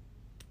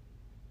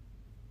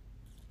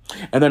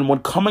 And then when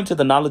coming to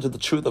the knowledge of the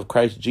truth of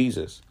Christ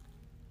Jesus,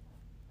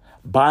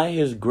 by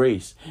his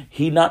grace,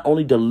 he not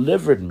only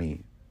delivered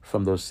me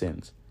from those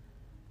sins,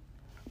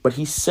 but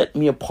he set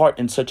me apart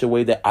in such a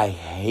way that I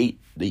hate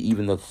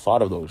even the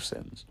thought of those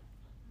sins.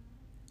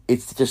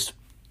 It's just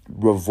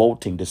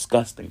revolting,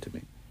 disgusting to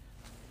me,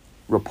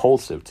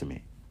 repulsive to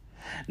me.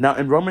 Now,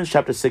 in Romans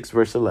chapter 6,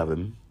 verse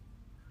 11,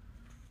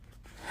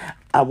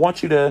 I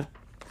want you to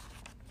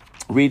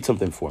read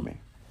something for me.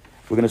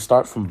 We're going to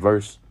start from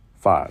verse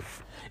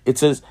 5. It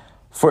says,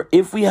 "For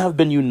if we have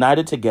been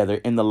united together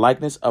in the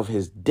likeness of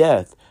his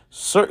death,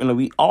 certainly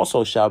we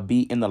also shall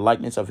be in the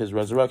likeness of his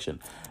resurrection,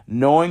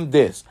 knowing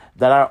this,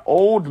 that our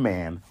old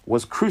man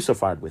was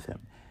crucified with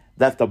him,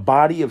 that the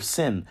body of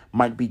sin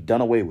might be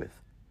done away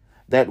with,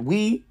 that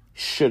we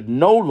should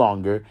no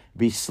longer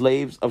be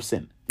slaves of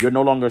sin." You're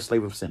no longer a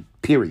slave of sin,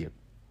 period.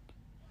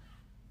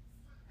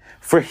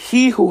 "For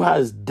he who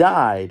has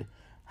died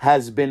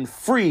has been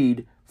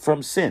freed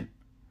from sin."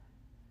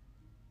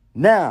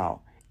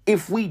 Now,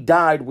 if we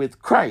died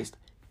with Christ,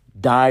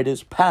 died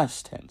is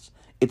past tense.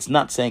 It's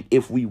not saying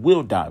if we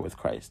will die with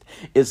Christ.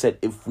 It said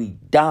if we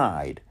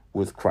died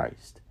with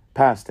Christ,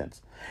 past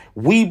tense.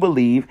 "We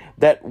believe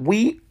that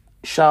we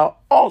shall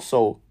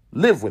also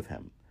live with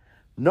him,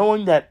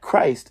 knowing that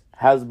Christ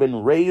has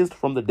been raised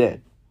from the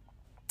dead,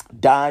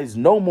 dies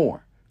no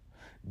more.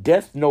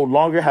 Death no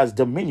longer has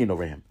dominion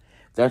over him."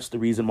 That's the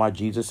reason why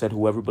Jesus said,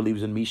 "Whoever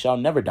believes in me shall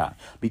never die,"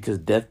 because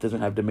death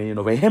doesn't have dominion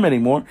over him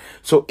anymore.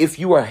 So if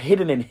you are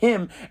hidden in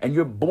him and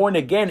you're born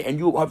again and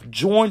you have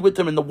joined with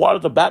him in the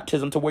waters of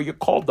baptism to where you're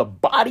called the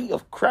body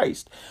of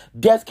Christ,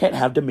 death can't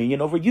have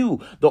dominion over you.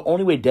 The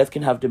only way death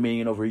can have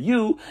dominion over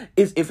you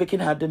is if it can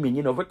have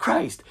dominion over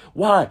Christ.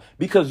 Why?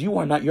 Because you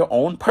are not your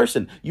own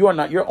person. You are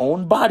not your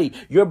own body.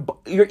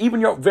 Even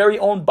your very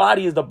own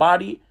body is the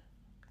body,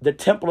 the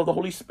temple of the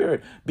Holy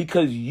Spirit,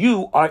 because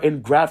you are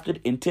engrafted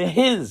into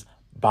his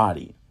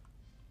body.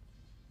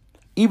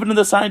 Even in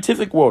the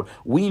scientific world,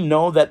 we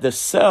know that the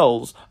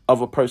cells of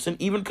a person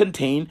even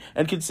contain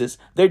and consist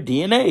their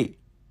DNA.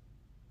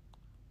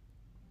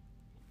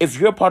 If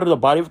you're a part of the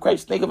body of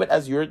Christ, think of it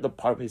as you're the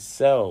part of his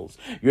cells.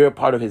 You're a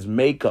part of his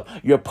makeup.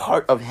 You're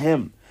part of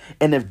him.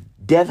 And if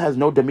death has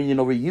no dominion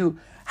over you,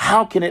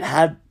 how can it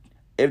have,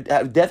 if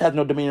death has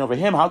no dominion over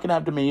him, how can it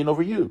have dominion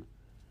over you?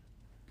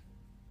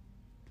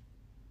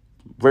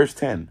 Verse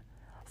 10,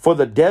 "For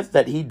the death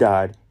that he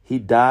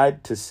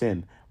died to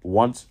sin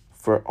once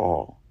for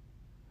all.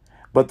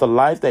 But the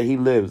life that he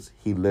lives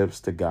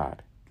to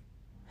God.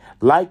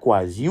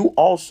 Likewise, you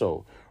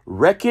also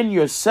reckon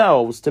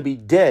yourselves to be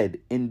dead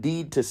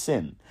indeed to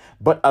sin,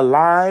 but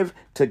alive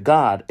to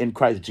God in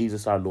Christ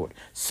Jesus our Lord."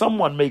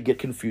 Someone may get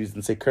confused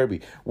and say,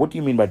 "Kirby, what do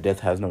you mean by death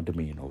has no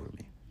dominion over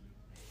me?"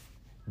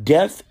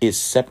 Death is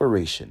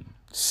separation.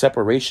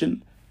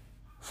 Separation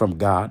from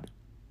God,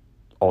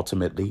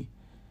 ultimately,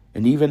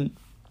 and even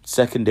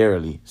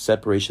secondarily,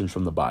 separation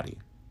from the body.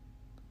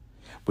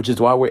 Which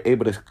is why we're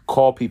able to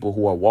call people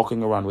who are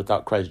walking around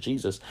without Christ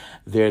Jesus,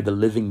 they're the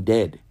living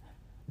dead.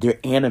 They're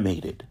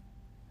animated.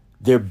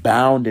 They're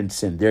bound in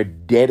sin. They're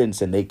dead in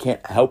sin. They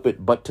can't help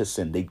it but to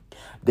sin.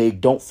 They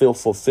don't feel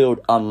fulfilled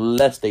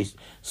unless they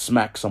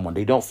smack someone.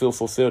 They don't feel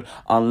fulfilled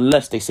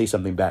unless they say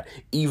something bad.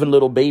 Even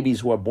little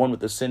babies who are born with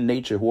the sin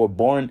nature, who are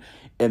born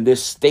in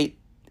this state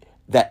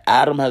that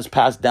Adam has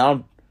passed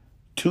down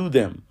to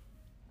them.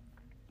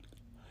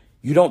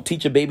 You don't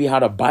teach a baby how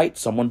to bite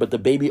someone, but the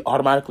baby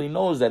automatically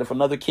knows that if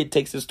another kid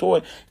takes his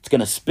toy, it's going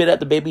to spit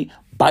at the baby,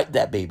 bite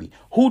that baby.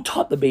 Who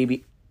taught the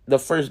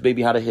first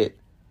baby how to hit?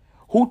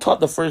 Who taught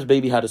the first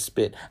baby how to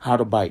spit, how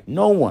to bite?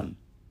 No one.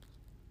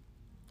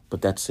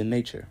 But that's in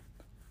nature.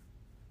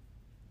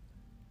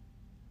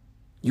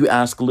 You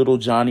ask little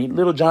Johnny,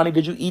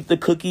 did you eat the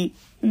cookie?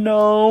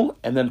 No.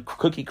 And then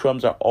cookie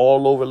crumbs are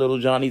all over little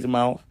Johnny's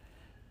mouth.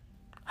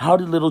 How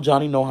did little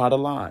Johnny know how to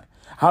lie?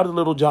 How did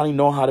little Johnny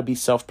know how to be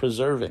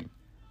self-preserving?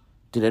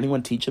 Did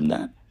anyone teach him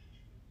that?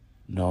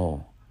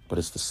 No, but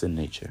it's the sin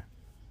nature.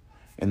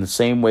 In the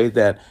same way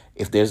that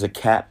if there's a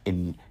cat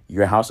in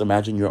your house,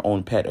 imagine your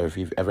own pet, or if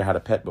you've ever had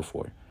a pet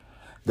before.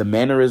 The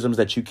mannerisms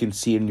that you can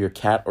see in your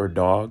cat or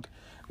dog,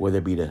 whether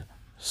it be to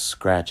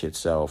scratch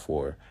itself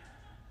or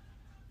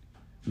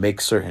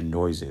make certain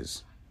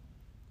noises.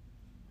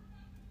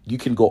 You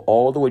can go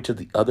all the way to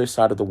the other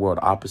side of the world,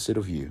 opposite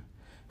of you,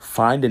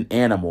 Find an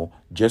animal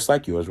just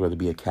like yours, whether it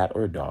be a cat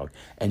or a dog,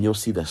 and you'll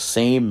see the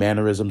same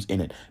mannerisms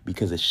in it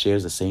because it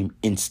shares the same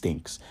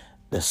instincts,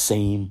 the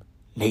same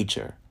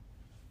nature.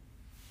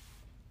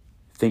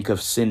 Think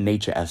of sin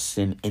nature as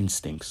sin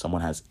instincts.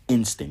 Someone has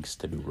instincts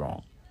to do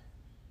wrong,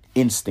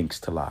 instincts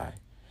to lie,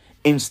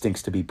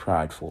 instincts to be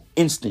prideful,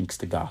 instincts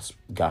to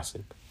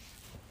gossip.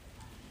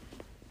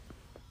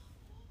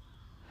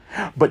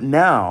 But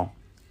now,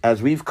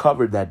 as we've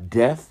covered that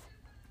death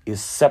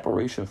is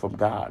separation from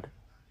God,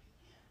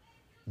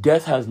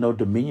 death has no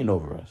dominion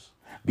over us.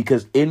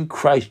 Because in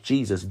Christ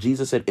Jesus,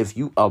 Jesus said, if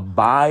you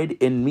abide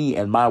in me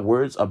and my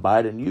words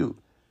abide in you,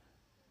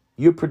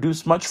 you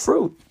produce much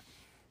fruit.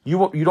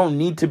 You don't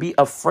need to be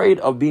afraid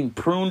of being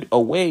pruned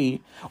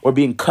away or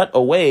being cut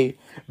away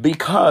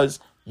because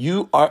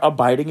you are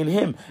abiding in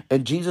him.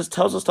 And Jesus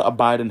tells us to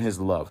abide in his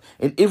love.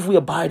 And if we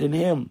abide in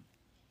him,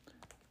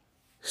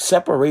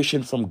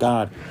 separation from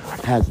God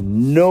has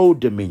no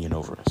dominion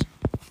over us.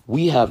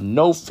 We have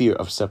no fear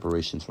of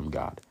separation from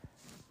God.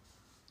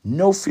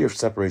 No fear of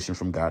separation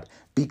from God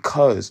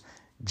because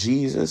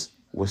Jesus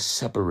was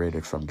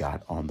separated from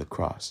God on the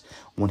cross.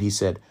 When he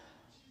said,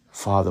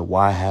 Father,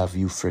 why have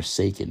you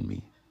forsaken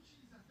me?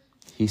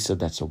 He said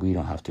that so we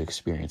don't have to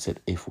experience it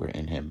if we're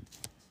in him.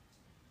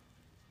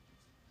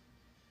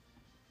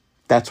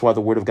 That's why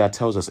the word of God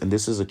tells us, and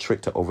this is a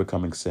trick to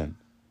overcoming sin.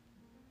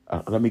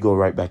 Let me go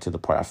right back to the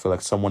part. I feel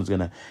like someone's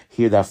going to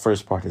hear that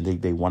first part and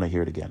they want to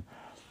hear it again.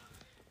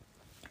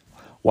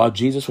 While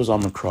Jesus was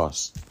on the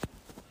cross,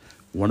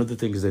 one of the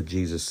things that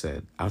Jesus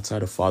said,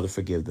 outside of Father,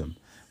 forgive them,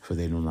 for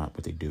they know not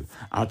what they do.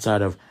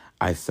 Outside of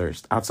I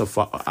thirst.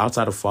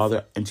 Outside of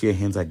Father, into your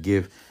hands I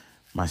give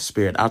my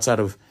spirit.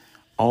 Outside of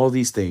all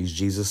these things,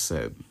 Jesus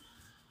said,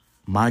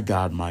 my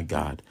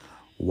God,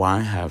 why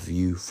have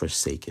you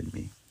forsaken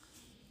me?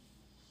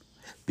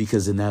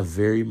 Because in that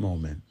very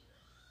moment,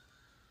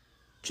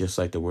 just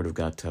like the word of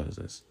God tells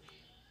us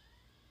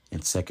in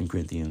 2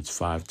 Corinthians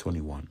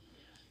 5:21,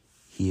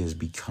 he has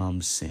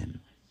become sin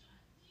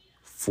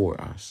for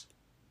us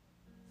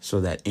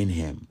so that in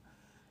him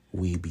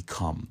we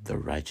become the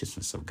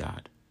righteousness of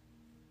God.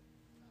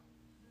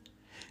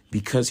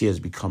 Because he has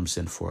become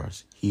sin for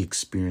us, he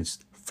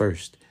experienced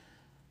first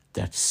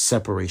that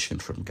separation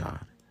from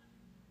God,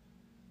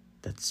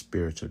 that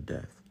spiritual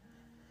death.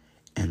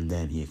 And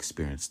then he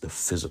experienced the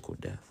physical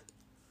death.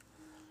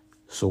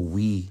 So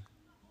we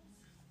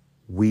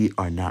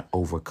are not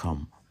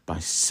overcome by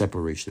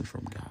separation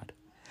from God.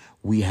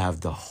 We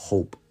have the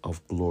hope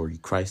of glory.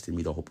 Christ in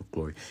me, the hope of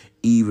glory.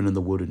 Even in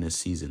the wilderness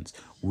seasons,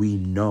 we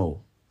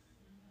know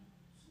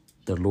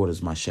the Lord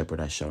is my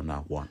shepherd, I shall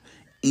not want.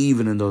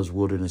 Even in those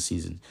wilderness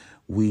seasons,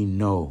 we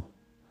know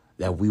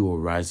that we will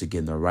rise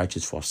again. The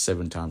righteous fall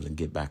 7 times and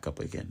get back up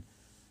again.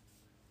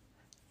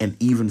 And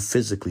even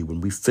physically,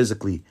 when we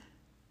physically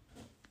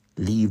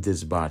leave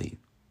this body,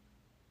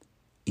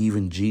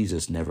 even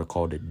Jesus never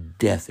called it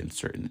death in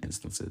certain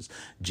instances.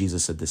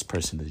 Jesus said this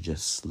person is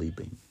just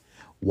sleeping.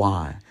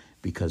 Why?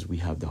 Because we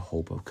have the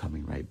hope of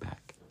coming right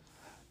back.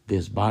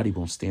 This body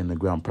won't stay in the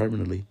ground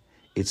permanently.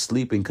 It's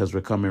sleeping because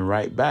we're coming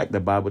right back. The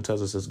Bible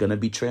tells us it's going to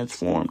be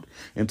transformed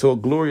into a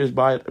glorious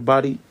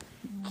body.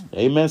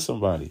 Amen,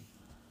 somebody.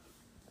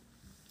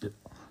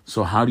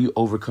 So how do you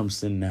overcome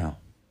sin now?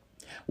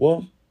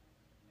 Well,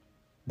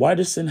 why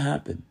does sin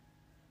happen?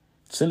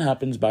 Sin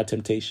happens by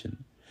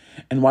temptation.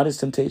 And why does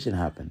temptation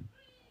happen?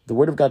 The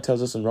word of God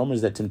tells us in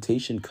Romans that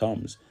temptation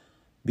comes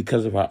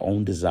because of our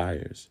own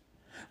desires.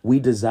 We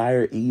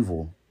desire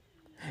evil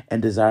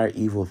and desire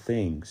evil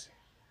things.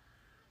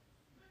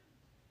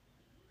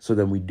 So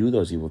then we do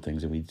those evil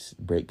things and we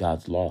break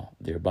God's law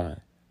thereby.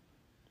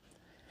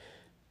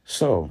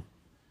 So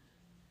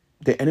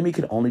the enemy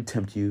can only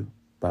tempt you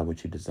by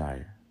what you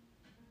desire.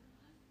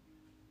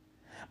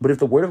 But if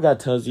the word of God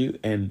tells you,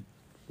 and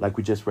like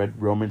we just read,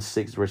 Romans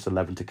 6, verse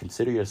 11, to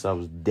consider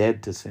yourselves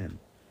dead to sin,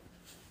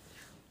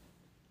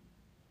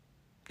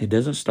 it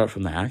doesn't start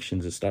from the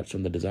actions. It starts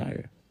from the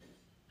desire.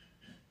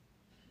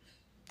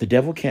 The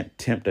devil can't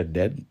tempt a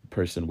dead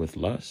person with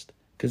lust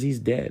because he's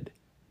dead.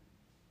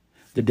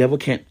 The devil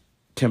can't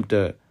tempt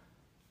a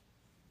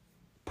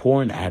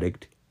porn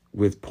addict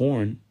with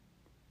porn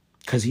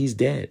because he's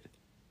dead.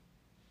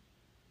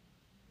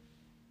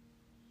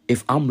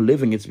 If I'm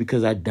living, it's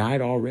because I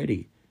died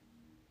already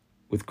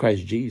with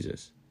Christ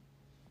Jesus.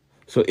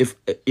 So if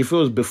it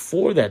was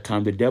before that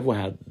time, the devil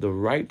had the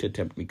right to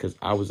tempt me because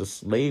I was a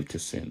slave to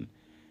sin.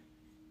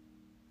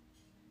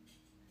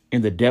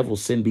 And the devil,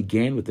 sin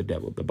began with the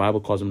devil. The Bible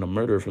calls him the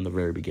murderer from the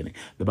very beginning.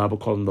 The Bible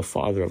calls him the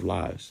father of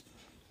lies.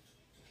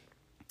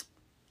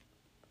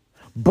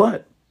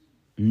 But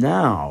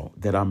now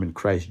that I'm in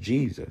Christ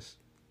Jesus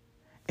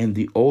and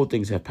the old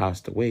things have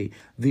passed away,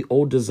 the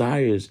old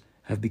desires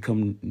have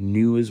become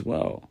new as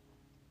well.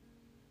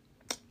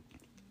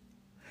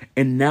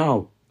 And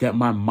now that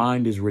my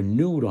mind is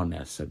renewed on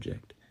that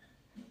subject,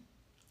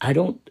 I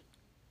don't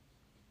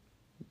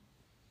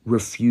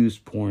refuse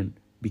porn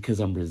because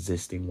I'm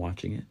resisting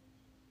watching it.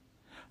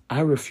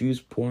 I refuse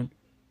porn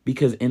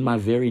because in my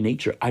very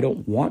nature, I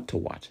don't want to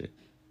watch it.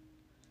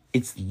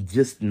 It's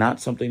just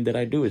not something that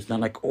I do. It's not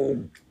like,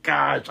 oh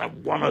gosh, I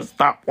want to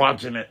stop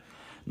watching it.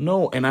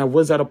 No, and I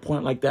was at a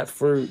point like that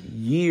for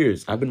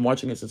years. I've been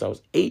watching it since I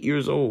was 8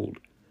 years old.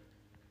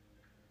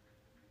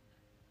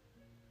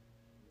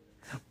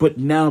 But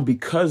now,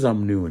 because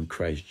I'm new in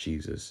Christ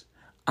Jesus,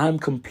 I'm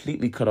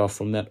completely cut off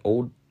from that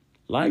old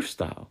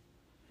lifestyle.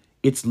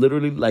 It's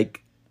literally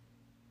like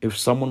if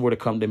someone were to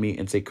come to me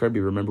and say, Kirby,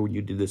 remember when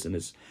you did this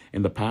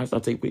in the past?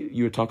 I'll say, wait,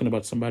 you were talking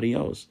about somebody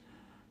else.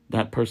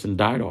 That person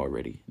died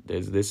already.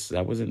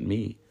 That wasn't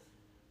me.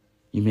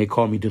 You may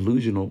call me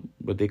delusional,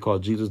 but they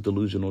called Jesus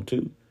delusional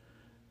too.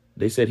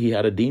 They said he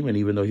had a demon,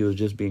 even though he was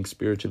just being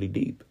spiritually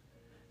deep.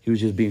 He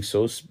was just being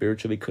so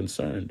spiritually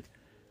concerned,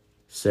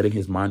 setting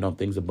his mind on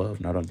things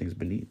above, not on things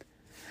beneath.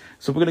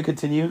 So we're going to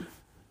continue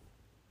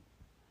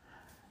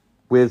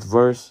with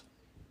verse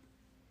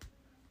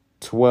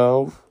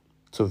 12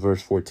 to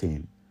verse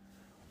 14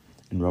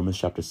 in Romans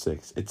chapter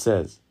 6. It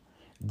says,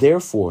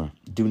 therefore,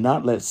 do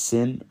not let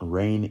sin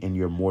reign in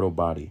your mortal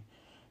body,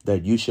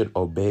 that you should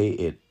obey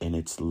it in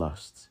its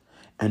lusts.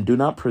 And do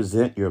not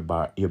present your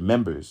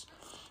members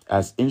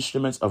as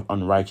instruments of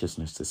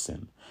unrighteousness to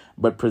sin,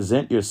 but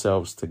present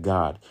yourselves to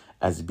God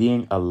as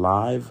being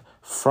alive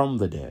from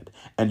the dead,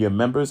 and your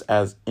members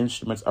as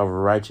instruments of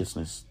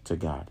righteousness to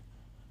God.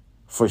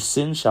 For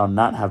sin shall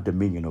not have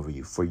dominion over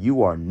you, for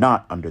you are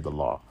not under the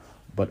law,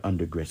 but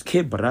under grace.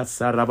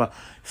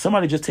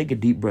 Somebody just take a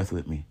deep breath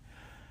with me.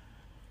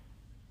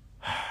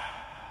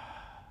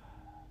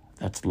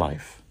 That's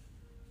life.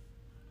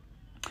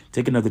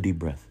 Take another deep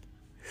breath.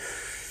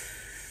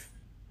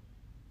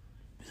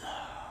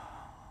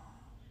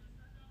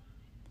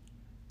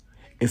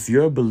 If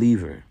you're a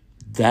believer,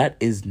 that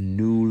is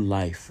new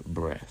life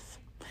breath.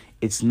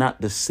 It's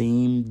not the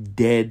same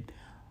dead,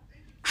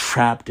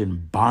 trapped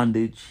in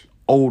bondage,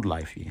 old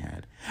life you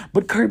had.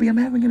 But Kirby, I'm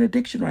having an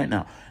addiction right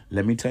now.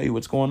 Let me tell you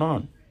what's going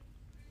on.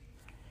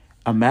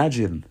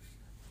 Imagine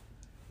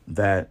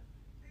that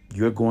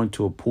you're going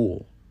to a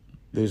pool.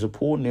 There's a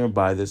pool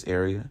nearby this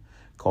area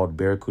called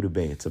Barracuda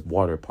Bay. It's a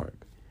water park.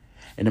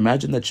 And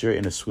imagine that you're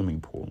in a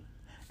swimming pool,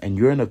 and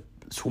you're in a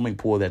swimming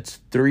pool that's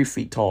 3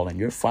 feet tall, and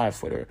you're 5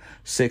 foot or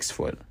 6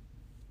 foot.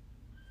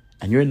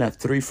 And you're in that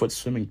 3 foot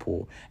swimming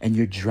pool, and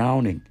you're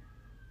drowning.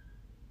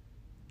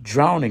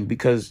 Drowning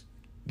because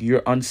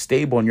you're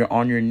unstable and you're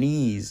on your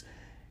knees,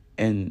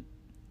 and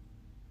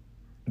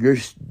you're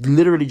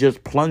literally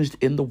just plunged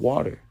in the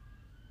water.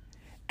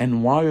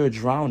 And while you're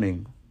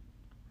drowning,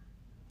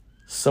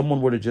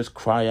 someone were to just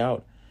cry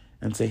out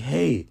and say,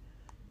 hey,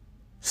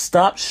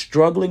 stop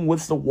struggling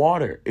with the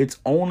water. It's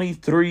only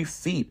 3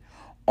 feet.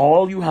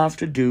 All you have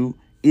to do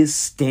is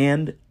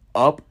stand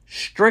up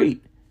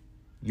straight.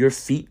 Your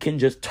feet can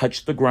just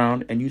touch the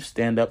ground and you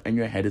stand up and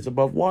your head is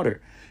above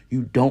water.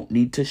 You don't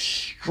need to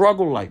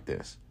struggle like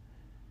this.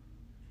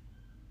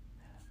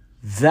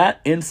 That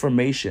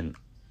information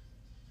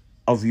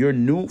of your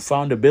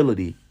newfound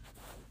ability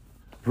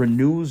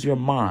renews your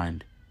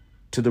mind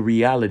to the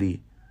reality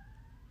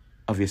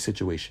of your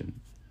situation.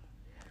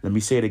 Let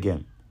me say it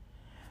again.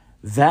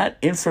 That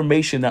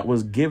information that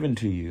was given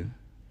to you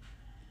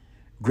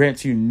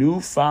grants you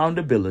newfound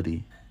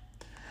ability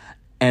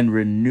and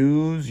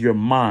renews your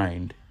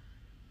mind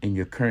in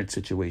your current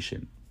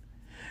situation.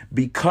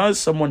 Because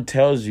someone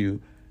tells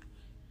you,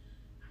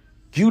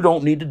 you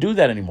don't need to do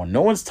that anymore.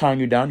 No one's tying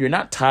you down. You're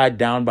not tied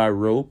down by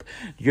rope.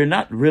 You're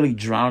not really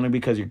drowning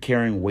because you're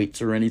carrying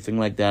weights or anything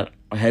like that,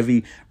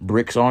 heavy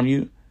bricks on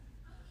you.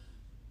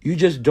 You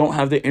just don't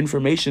have the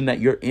information that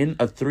you're in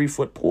a 3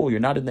 foot pool. You're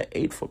not in the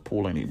 8 foot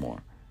pool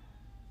anymore.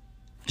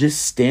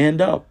 Just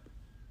stand up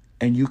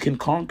and you can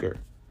conquer.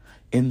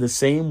 In the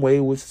same way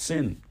with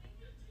sin.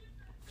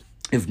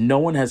 If no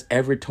one has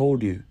ever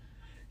told you,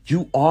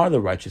 you are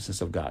the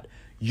righteousness of God,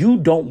 you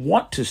don't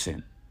want to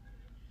sin.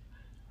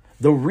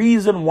 The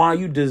reason why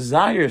you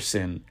desire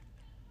sin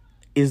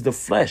is the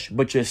flesh,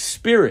 but your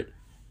spirit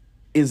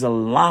is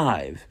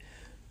alive.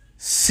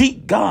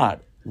 Seek God,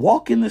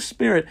 walk in the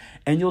spirit,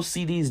 and you'll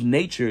see these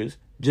natures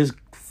just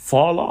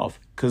fall off.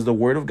 Because the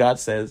word of God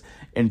says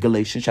in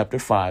Galatians chapter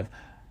 5,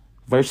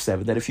 verse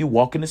 7, that if you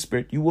walk in the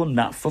spirit, you will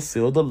not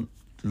fulfill the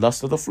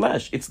lust of the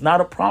flesh. It's not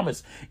a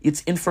promise.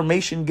 It's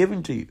information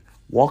given to you.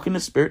 Walk in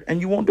the spirit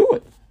and you won't do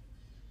it.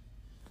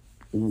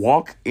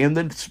 Walk in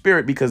the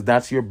spirit because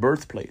that's your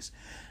birthplace.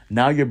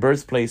 Now your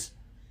birthplace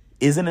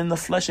isn't in the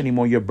flesh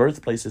anymore. Your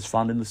birthplace is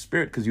found in the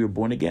spirit because you were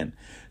born again.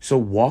 So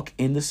walk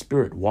in the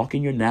spirit, walk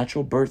in your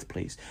natural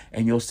birthplace,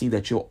 and you'll see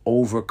that you'll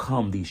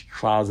overcome these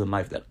trials in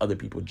life that other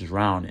people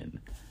drown in.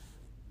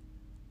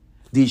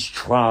 These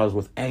trials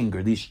with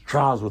anger, these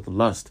trials with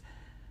lust.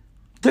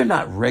 They're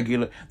not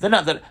regular. They're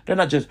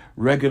not just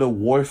regular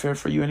warfare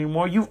for you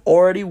anymore. You've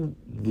already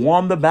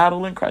won the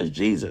battle in Christ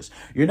Jesus.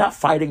 You're not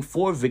fighting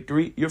for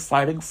victory. You're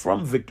fighting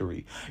from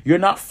victory. You're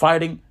not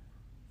fighting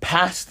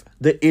past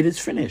the it is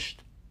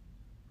finished.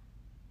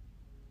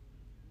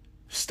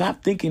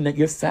 Stop thinking that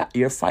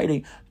you're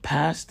fighting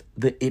past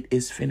the it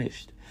is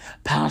finished.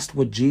 Past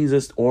what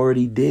Jesus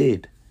already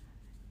did.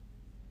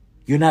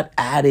 You're not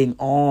adding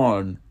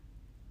on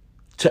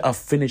to a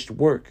finished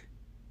work.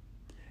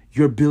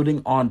 You're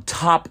building on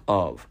top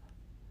of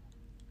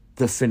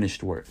the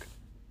finished work.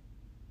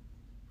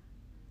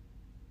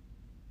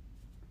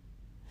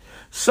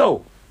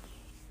 So,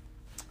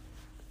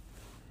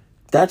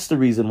 that's the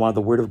reason why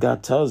the Word of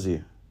God tells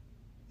you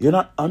you're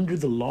not under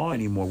the law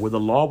anymore, where the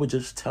law would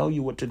just tell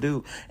you what to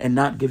do and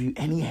not give you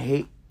any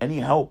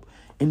help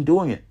in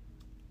doing it.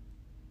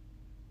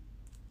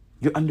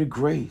 You're under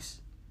grace.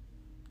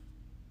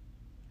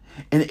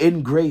 And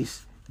in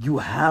grace, you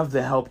have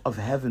the help of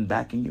heaven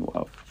backing you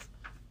up.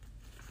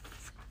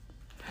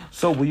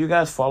 So will you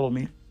guys follow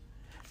me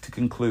to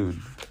conclude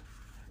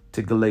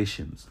to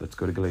Galatians? Let's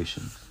go to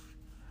Galatians,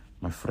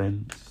 my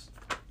friends.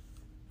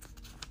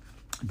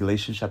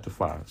 Galatians chapter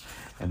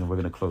 5. And then we're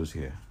going to close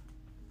here.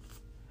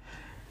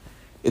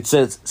 It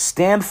says,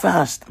 stand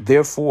fast,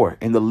 therefore,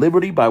 in the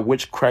liberty by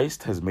which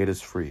Christ has made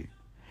us free.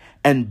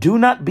 And do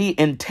not be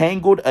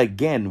entangled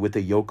again with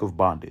the yoke of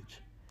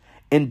bondage.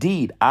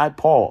 Indeed, I,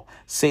 Paul,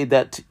 say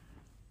that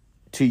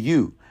to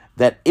you,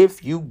 that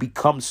if you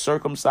become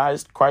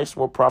circumcised, Christ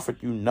will profit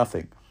you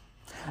nothing.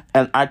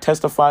 And I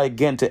testify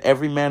again to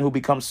every man who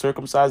becomes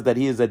circumcised that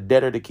he is a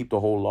debtor to keep the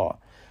whole law.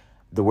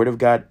 The Word of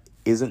God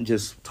isn't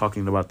just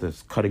talking about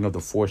this cutting of the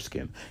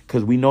foreskin,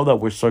 because we know that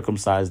we're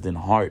circumcised in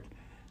heart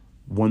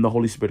when the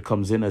Holy Spirit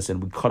comes in us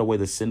and we cut away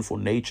the sinful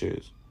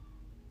natures.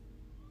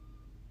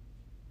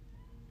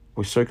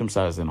 We're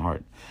circumcised in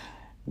heart.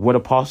 What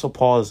Apostle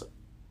Paul is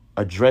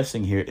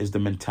addressing here is the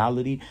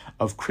mentality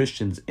of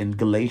Christians in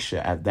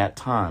Galatia at that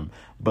time,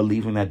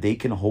 believing that they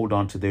can hold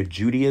on to their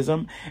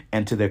Judaism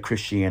and to their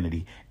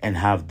Christianity and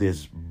have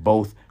this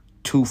both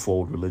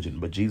twofold religion.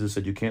 But Jesus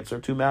said you can't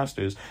serve two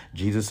masters.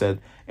 Jesus said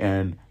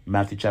in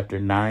Matthew chapter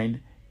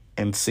 9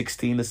 and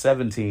 16 to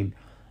 17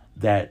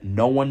 that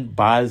no one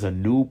buys a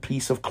new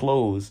piece of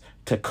clothes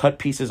to cut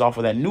pieces off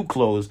of that new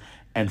clothes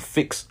and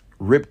fix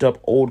ripped up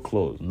old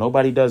clothes.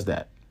 Nobody does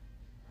that.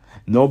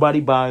 Nobody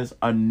buys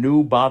a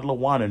new bottle of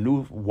wine, a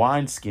new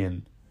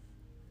wineskin,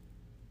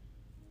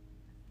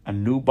 a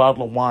new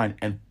bottle of wine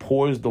and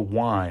pours the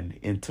wine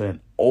into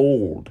an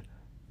old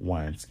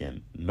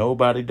wineskin.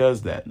 Nobody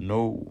does that.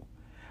 No.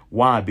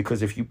 Why?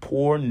 Because if you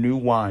pour new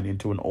wine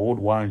into an old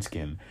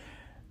wineskin,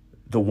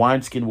 the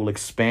wineskin will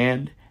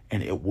expand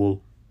and it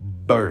will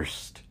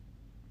burst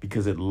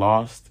because it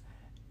lost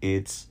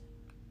its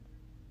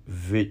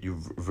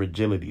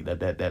fragility,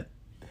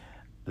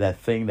 that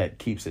thing that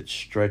keeps it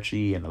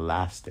stretchy and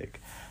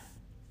elastic.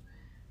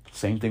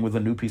 Same thing with a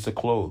new piece of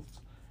clothes.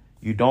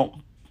 You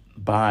don't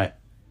buy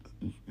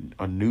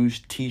a new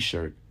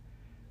t-shirt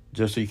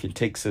just so you can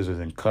take scissors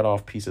and cut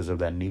off pieces of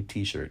that new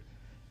t-shirt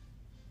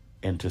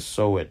and to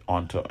sew it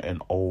onto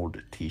an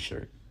old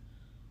t-shirt.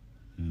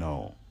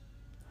 No.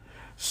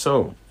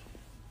 So,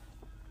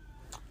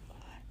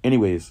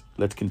 anyways,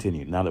 let's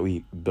continue. Now that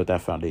we built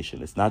that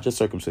foundation, it's not just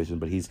circumcision,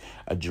 but he's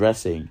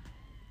addressing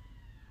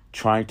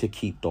trying to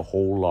keep the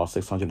whole law,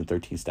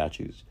 613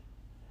 statutes.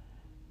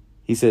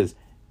 He says,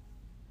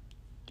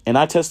 and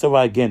I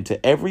testify again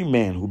to every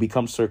man who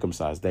becomes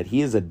circumcised that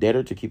he is a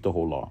debtor to keep the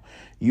whole law.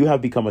 You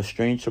have become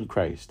estranged from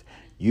Christ,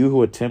 you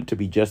who attempt to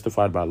be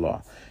justified by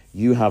law.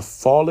 You have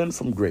fallen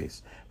from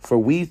grace. For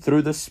we,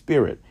 through the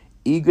Spirit,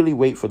 eagerly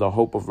wait for the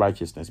hope of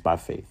righteousness by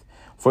faith.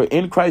 For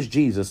in Christ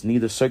Jesus,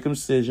 neither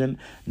circumcision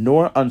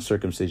nor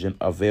uncircumcision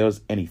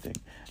avails anything,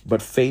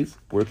 but faith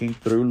working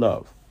through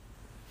love.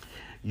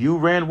 You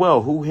ran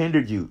well. Who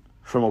hindered you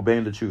from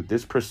obeying the truth?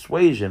 This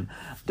persuasion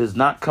does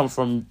not come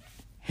from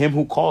him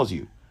who calls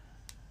you.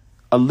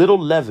 A little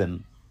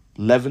leaven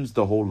leavens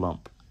the whole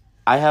lump.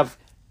 I have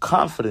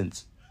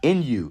confidence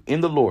in you,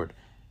 in the Lord,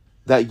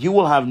 that you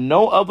will have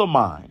no other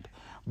mind,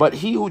 but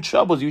he who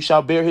troubles you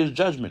shall bear his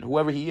judgment,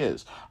 whoever he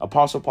is.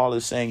 Apostle Paul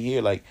is saying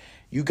here, like,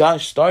 you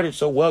guys started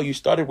so well. You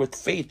started with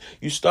faith.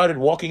 You started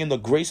walking in the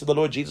grace of the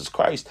Lord Jesus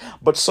Christ,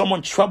 but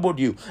someone troubled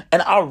you.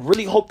 And I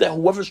really hope that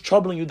whoever's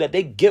troubling you, that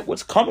they get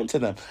what's coming to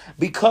them,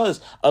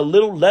 because a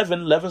little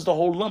leaven leavens the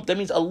whole lump. That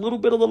means a little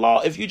bit of the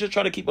law. If you just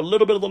try to keep a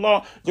little bit of the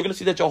law, you're going to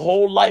see that your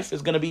whole life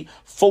is going to be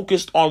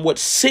focused on what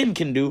sin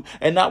can do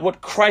and not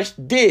what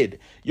Christ did.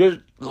 Your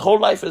whole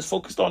life is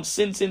focused on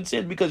sin,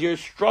 because you're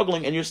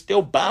struggling and you're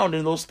still bound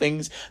in those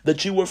things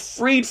that you were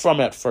freed from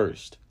at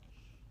first.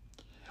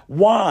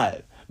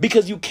 Why?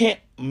 Because you can't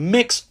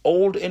mix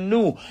old and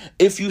new.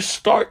 If you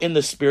start in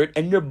the Spirit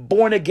and you're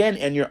born again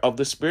and you're of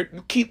the Spirit,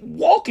 you keep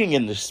walking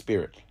in the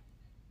Spirit.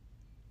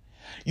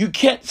 You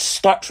can't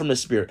start from the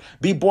Spirit,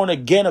 be born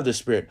again of the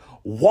Spirit,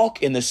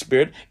 walk in the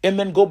Spirit, and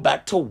then go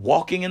back to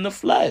walking in the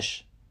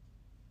flesh.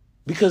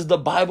 Because the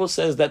Bible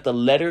says that the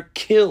letter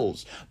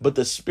kills, but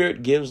the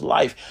Spirit gives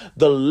life.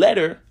 The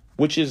letter,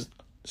 which is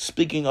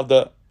speaking of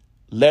the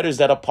letters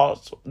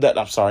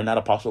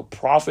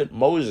prophet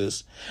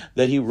Moses,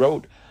 that he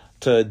wrote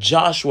to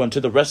Joshua and to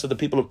the rest of the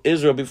people of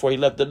Israel before he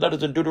left, the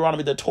letters in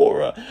Deuteronomy, the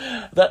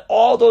Torah, that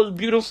all those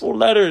beautiful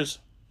letters,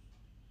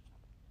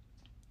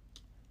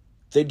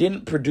 they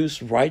didn't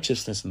produce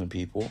righteousness in the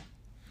people.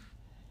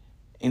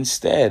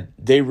 Instead,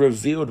 they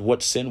revealed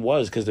what sin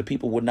was, because the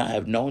people would not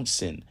have known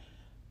sin.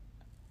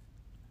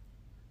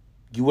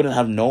 You wouldn't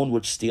have known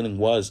what stealing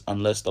was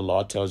unless the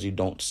law tells you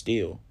don't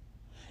steal.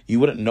 You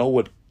wouldn't know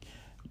what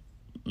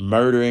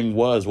murdering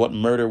was, what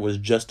murder was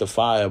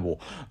justifiable,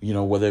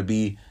 whether it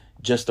be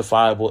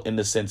justifiable in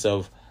the sense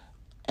of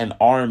an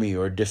army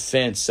or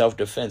defense,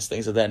 self-defense,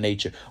 things of that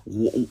nature.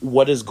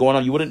 What is going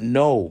on? You wouldn't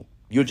know.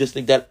 You just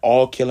think that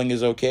all killing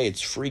is okay.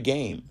 It's free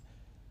game.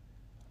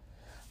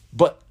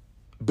 But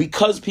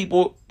because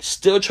people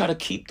still try to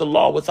keep the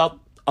law without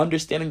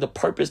understanding the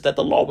purpose that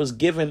the law was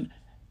given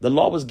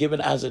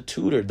as a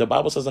tutor. The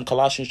Bible says in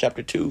Colossians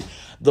chapter 2,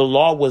 the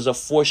law was a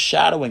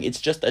foreshadowing.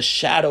 It's just a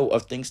shadow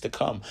of things to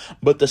come.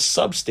 But the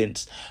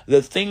substance,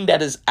 the thing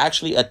that is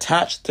actually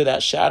attached to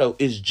that shadow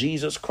is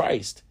Jesus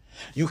Christ.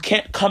 You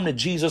can't come to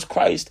Jesus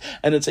Christ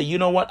and then say, you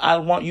know what? I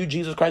want you,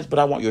 Jesus Christ, but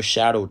I want your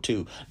shadow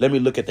too. Let me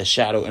look at the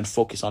shadow and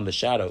focus on the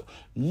shadow.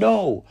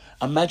 No.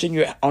 Imagine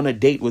you're on a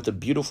date with a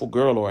beautiful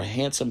girl or a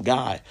handsome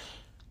guy,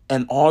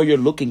 and all you're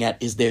looking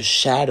at is their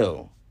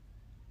shadow.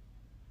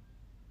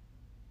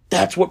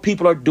 That's what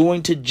people are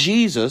doing to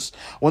Jesus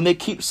when they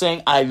keep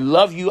saying, I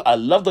love you. I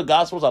love the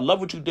Gospels. I love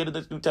what you did in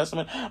this New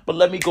Testament. But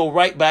let me go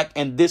right back,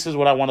 and this is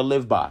what I want to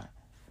live by.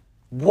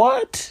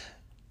 What?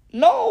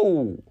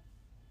 No.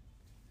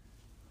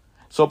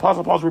 So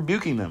Apostle Paul's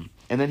rebuking them.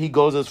 And then he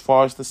goes as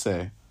far as to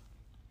say,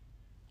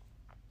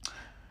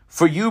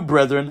 for you,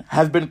 brethren,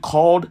 have been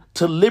called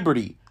to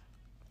liberty.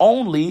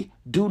 Only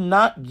do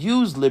not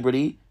use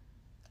liberty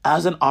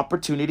as an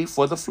opportunity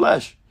for the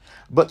flesh,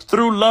 but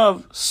through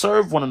love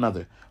serve one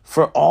another.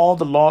 For all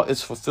the law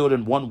is fulfilled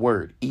in one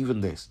word,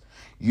 even this: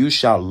 you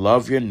shall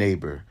love your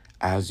neighbor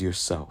as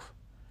yourself.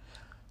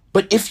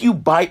 But if you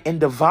bite and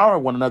devour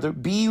one another,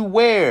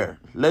 beware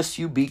lest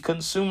you be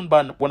consumed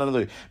by one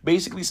another.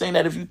 Basically saying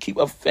that if you keep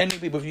offending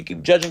people, if you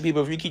keep judging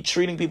people, if you keep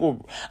treating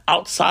people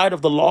outside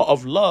of the law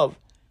of love,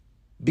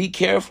 be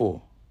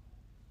careful.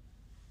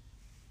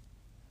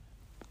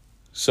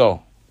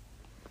 So,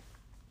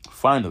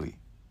 finally,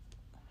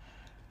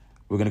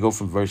 we're going to go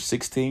from verse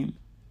 16,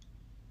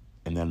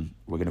 and then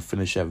we're going to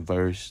finish at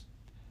verse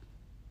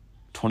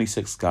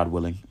 26, God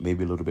willing,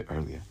 maybe a little bit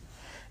earlier.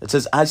 It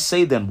says, I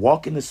say then,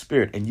 walk in the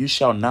Spirit, and you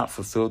shall not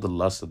fulfill the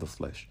lust of the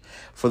flesh.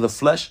 For the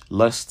flesh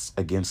lusts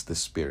against the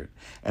Spirit,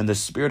 and the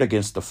Spirit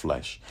against the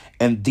flesh.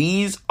 And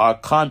these are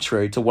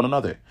contrary to one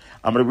another.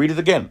 I'm going to read it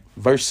again.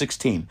 Verse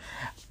 16.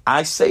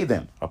 I say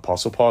then,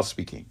 Apostle Paul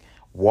speaking,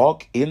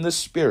 walk in the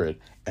Spirit,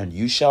 and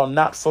you shall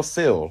not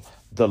fulfill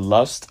the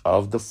lust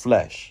of the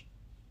flesh.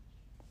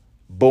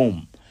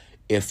 Boom.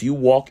 If you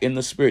walk in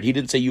the Spirit, he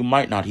didn't say you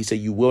might not. He said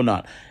you will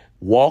not.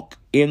 Walk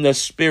in the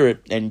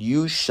Spirit, and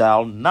you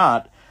shall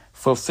not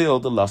fulfill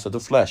the lust of the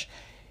flesh.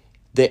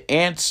 The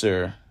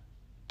answer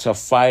to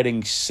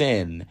fighting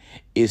sin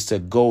is to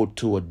go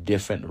to a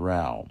different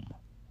realm.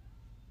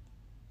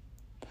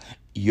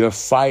 You're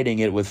fighting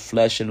it with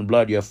flesh and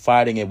blood. You're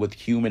fighting it with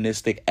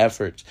humanistic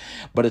efforts.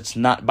 But it's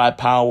not by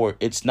power.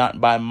 It's not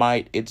by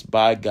might. It's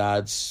by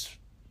God's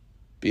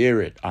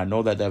Spirit. I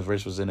know that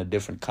verse was in a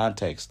different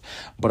context,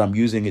 but I'm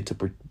using it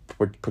to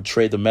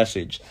portray the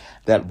message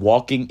that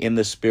walking in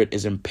the Spirit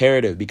is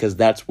imperative, because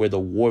that's where the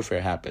warfare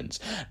happens.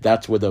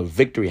 That's where the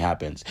victory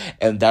happens.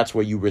 And that's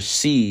where you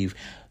receive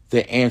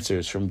the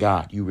answers from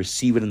God. You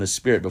receive it in the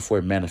Spirit before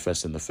it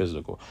manifests in the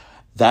physical.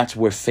 That's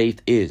where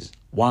faith is.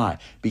 Why?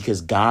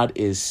 Because God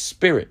is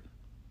Spirit.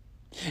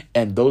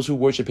 And those who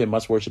worship him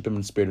must worship him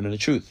in spirit and in the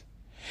truth.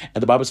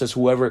 And the Bible says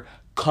whoever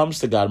comes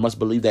to God must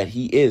believe that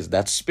he is,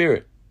 that's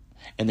Spirit,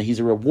 and that he's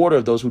a rewarder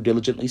of those who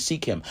diligently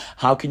seek him.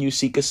 How can you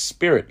seek a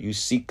spirit? You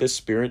seek a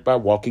spirit by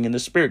walking in the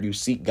Spirit. You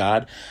seek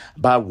God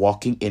by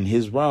walking in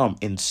his realm,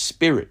 in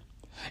spirit.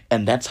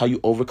 And that's how you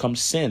overcome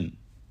sin.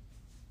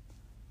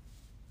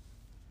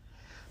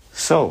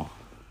 So,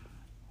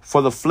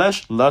 for the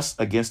flesh lusts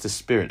against the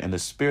Spirit, and the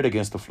Spirit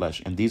against the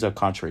flesh, and these are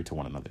contrary to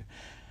one another,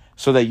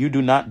 so that you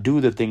do not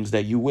do the things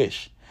that you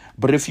wish.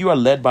 But if you are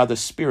led by the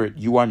Spirit,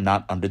 you are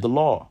not under the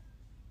law.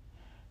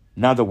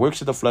 Now the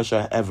works of the flesh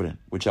are evident,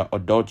 which are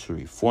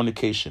adultery,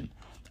 fornication,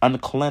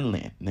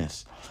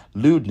 uncleanliness,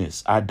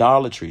 lewdness,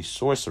 idolatry,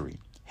 sorcery,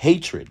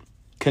 hatred,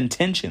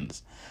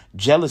 contentions,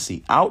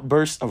 jealousy,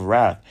 outbursts of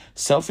wrath,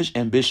 selfish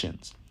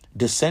ambitions,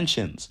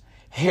 dissensions,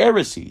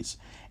 heresies,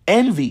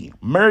 envy,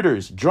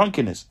 murders,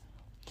 drunkenness,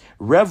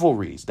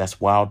 revelries,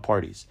 that's wild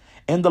parties,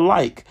 and the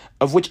like,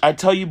 of which I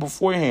tell you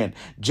beforehand,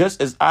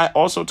 just as I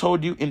also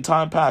told you in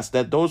time past,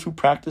 that those who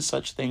practice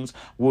such things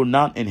will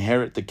not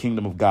inherit the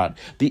kingdom of God.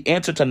 The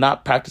answer to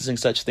not practicing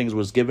such things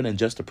was given in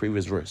just the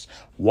previous verse.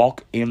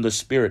 Walk in the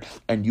Spirit,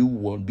 and you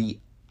will be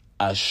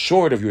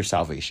assured of your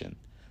salvation.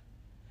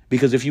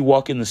 Because if you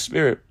walk in the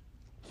Spirit,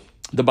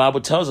 the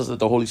Bible tells us that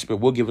the Holy Spirit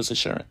will give us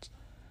assurance.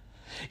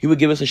 He will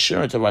give us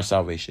assurance of our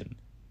salvation.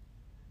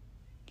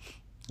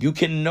 You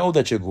can know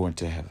that you're going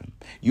to heaven.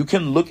 You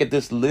can look at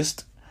this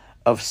list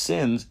of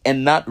sins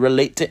and not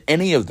relate to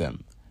any of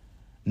them.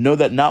 Know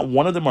that not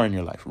one of them are in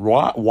your life.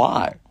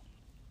 Why?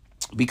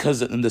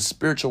 Because in the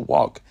spiritual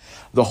walk,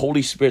 the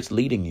Holy Spirit's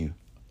leading you.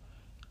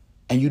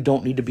 And you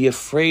don't need to be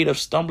afraid of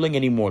stumbling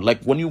anymore.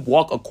 Like when you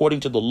walk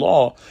according to the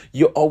law,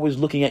 you're always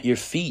looking at your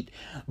feet.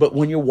 But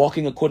when you're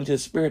walking according to the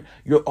Spirit,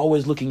 you're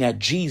always looking at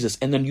Jesus.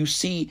 And then you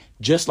see,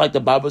 just like the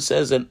Bible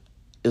says in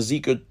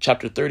Ezekiel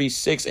chapter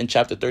 36 and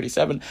chapter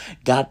 37,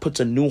 God puts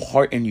a new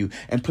heart in you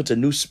and puts a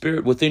new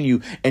spirit within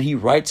you. And he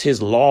writes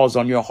his laws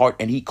on your heart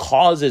and he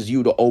causes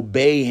you to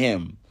obey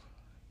him.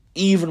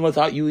 Even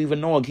without you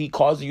even knowing, he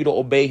causes you to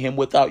obey him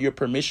without your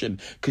permission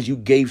because you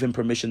gave him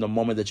permission the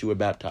moment that you were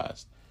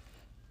baptized.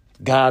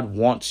 God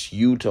wants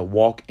you to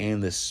walk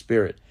in the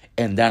Spirit,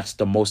 and that's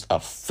the most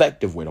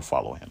effective way to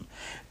follow him.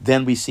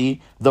 Then we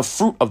see the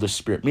fruit of the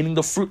Spirit, meaning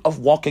the fruit of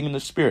walking in the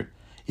Spirit.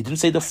 He didn't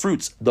say the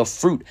fruits, the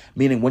fruit,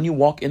 meaning when you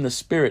walk in the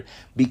Spirit,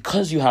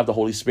 because you have the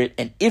Holy Spirit,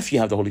 and if you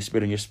have the Holy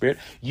Spirit in your spirit,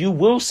 you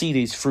will see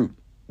these fruit.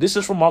 This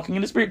is from walking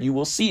in the Spirit. You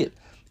will see it.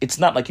 It's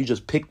not like you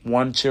just pick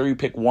one, cherry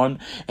pick one,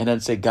 and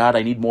then say, God,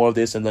 I need more of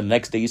this. And the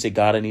next day you say,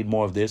 God, I need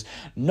more of this.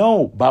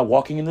 No, by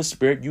walking in the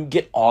Spirit, you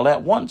get all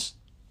at once.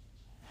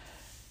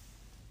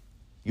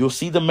 You'll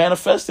see them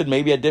manifested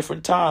maybe at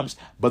different times,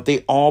 but they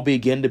all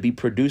begin to be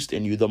produced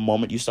in you the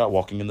moment you start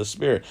walking in the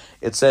Spirit.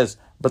 It says,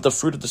 but the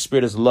fruit of the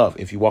Spirit is love.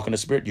 If you walk in the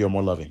Spirit, you're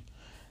more loving.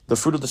 The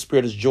fruit of the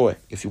Spirit is joy.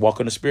 If you walk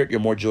in the Spirit, you're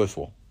more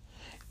joyful.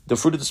 The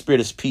fruit of the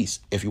Spirit is peace.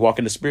 If you walk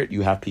in the Spirit,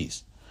 you have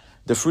peace.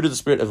 The fruit of the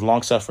Spirit is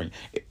long suffering.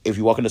 If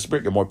you walk in the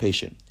Spirit, you're more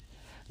patient.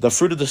 The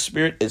fruit of the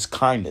Spirit is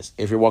kindness.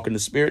 If you walk in the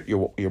Spirit,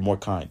 you're more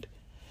kind.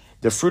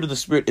 The fruit of the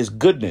Spirit is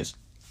goodness.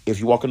 If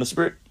you walk in the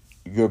Spirit,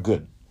 you're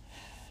good.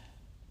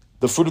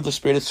 The fruit of the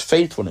Spirit is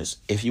faithfulness.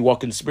 If you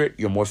walk in the Spirit,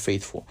 you're more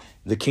faithful.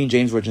 The King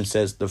James Version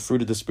says the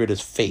fruit of the Spirit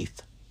is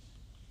faith.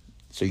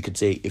 So you could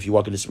say, if you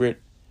walk in the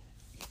Spirit,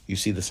 you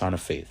see the sign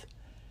of faith.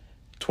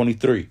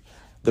 23.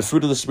 The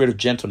fruit of the Spirit is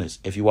gentleness.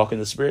 If you walk in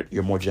the Spirit,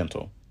 you're more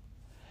gentle.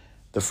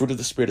 The fruit of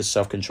the Spirit is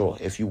self-control.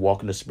 If you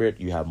walk in the Spirit,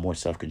 you have more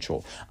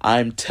self-control.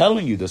 I'm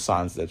telling you the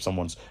signs that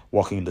someone's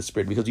walking in the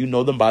Spirit because you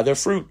know them by their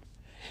fruit.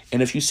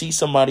 And if you see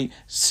somebody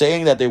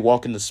saying that they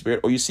walk in the Spirit,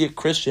 or you see a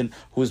Christian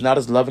who is not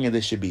as loving as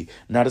they should be,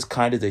 not as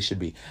kind as they should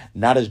be,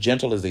 not as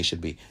gentle as they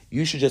should be,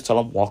 you should just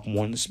tell them, walk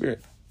more in the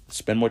Spirit.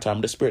 Spend more time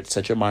in the Spirit.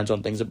 Set your minds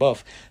on things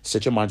above.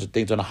 Set your minds on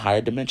things on a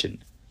higher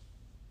dimension,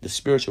 the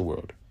spiritual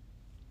world.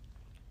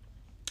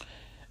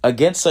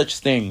 Against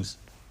such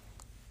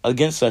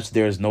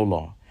there is no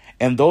law.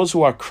 And those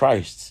who are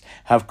Christ's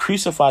have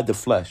crucified the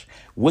flesh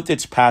with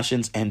its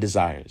passions and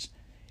desires.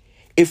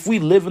 If we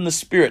live in the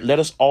Spirit, let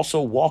us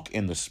also walk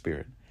in the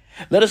Spirit.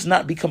 Let us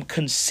not become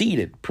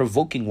conceited,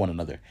 provoking one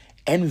another,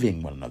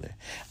 envying one another.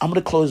 I'm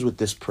going to close with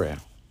this prayer.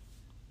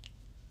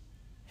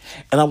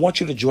 And I want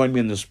you to join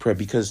me in this prayer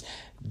because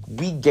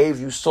we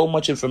gave you so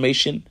much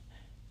information.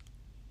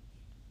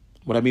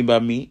 What I mean by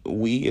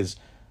we is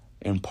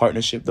in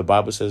partnership. The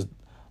Bible says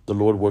the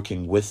Lord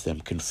working with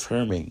them,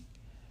 confirming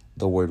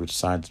the word with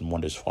signs and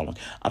wonders following.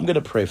 I'm going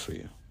to pray for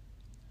you.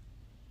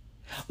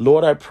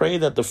 Lord, I pray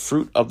that the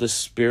fruit of the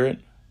Spirit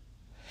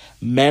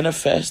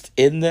manifest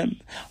in them,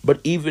 but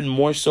even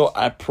more so,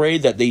 I pray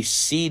that they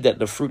see that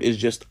the fruit is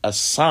just a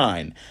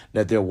sign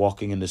that they're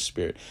walking in the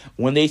Spirit.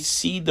 When they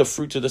see the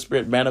fruits of the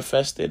Spirit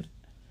manifested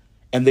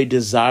and they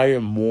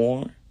desire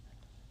more,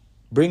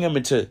 bring them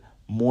into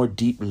more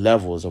deep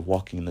levels of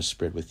walking in the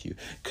Spirit with you.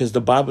 Because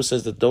the Bible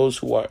says that those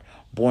who are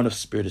born of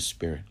Spirit is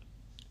Spirit.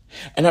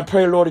 And I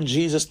pray, Lord, in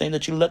Jesus' name,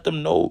 that you let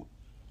them know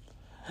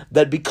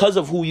that because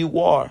of who you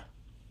are,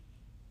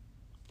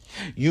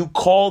 you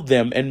called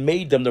them and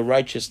made them the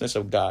righteousness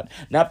of God,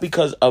 not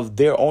because of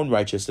their own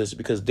righteousness,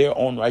 because their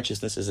own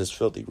righteousness is as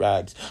filthy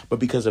rags, but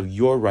because of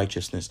your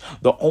righteousness,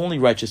 the only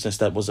righteousness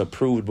that was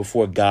approved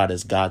before God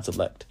as God's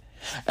elect.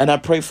 And I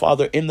pray,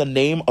 Father, in the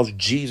name of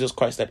Jesus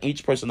Christ, that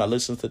each person that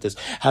listens to this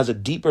has a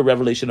deeper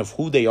revelation of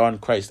who they are in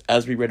Christ,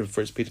 as we read in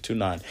 1 Peter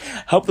 2:9.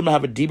 Help them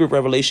have a deeper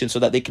revelation so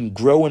that they can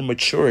grow in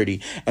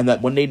maturity, and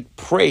that when they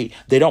pray,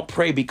 they don't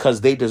pray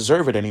because they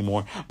deserve it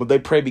anymore, but they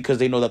pray because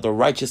they know that the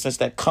righteousness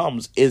that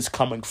comes is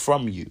coming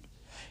from you.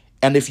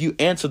 And if you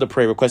answer the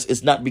prayer request,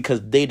 it's not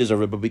because they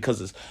deserve it, but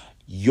because it's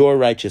your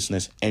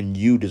righteousness and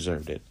you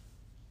deserved it.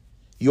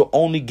 You'll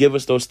only give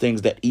us those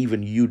things that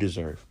even you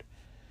deserved.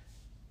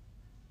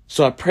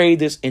 So I pray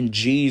this in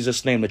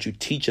Jesus' name, that you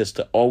teach us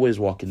to always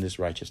walk in this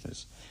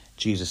righteousness. In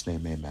Jesus'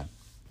 name, amen.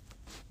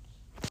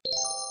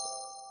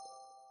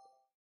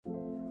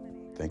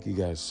 Thank you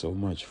guys so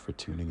much for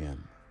tuning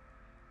in.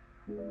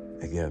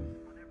 Again,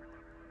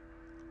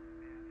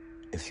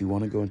 if you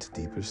want to go into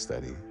deeper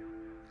study,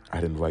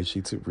 I'd invite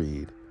you to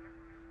read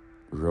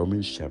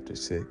Romans chapter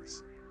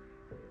 6,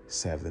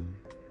 7,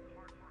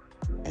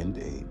 and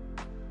 8.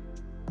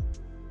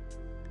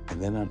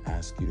 And then I'd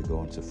ask you to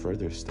go into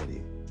further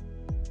study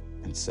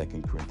in 2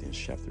 Corinthians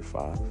chapter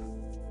 5,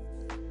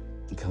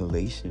 in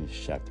Galatians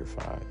chapter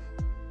 5,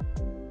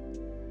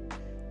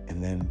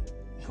 and then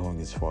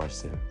going as far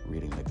as to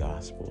reading the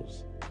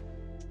Gospels.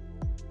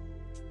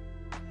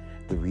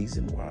 The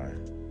reason why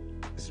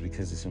is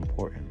because it's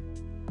important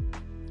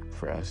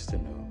for us to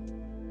know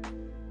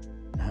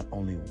not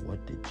only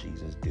what did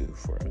Jesus do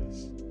for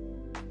us,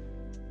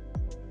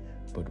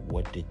 but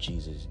what did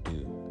Jesus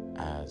do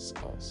as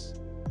us.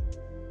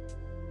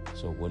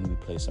 So when we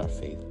place our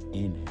faith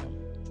in him,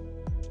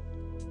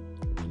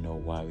 we know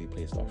why we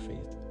placed our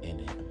faith in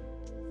him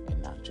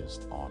and not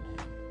just on him.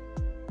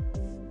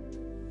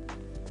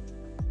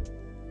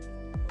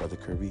 Brother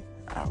Kirby,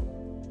 out.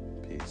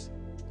 Peace.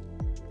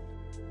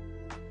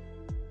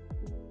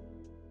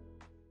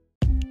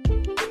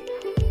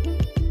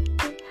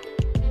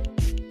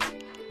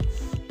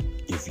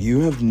 If you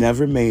have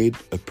never made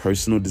a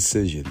personal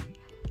decision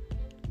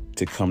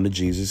to come to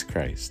Jesus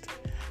Christ,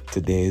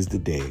 today is the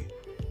day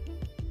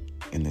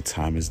and the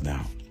time is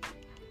now.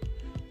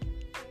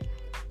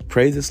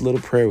 Pray this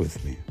little prayer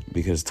with me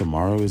because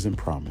tomorrow isn't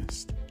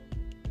promised,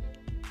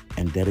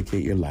 and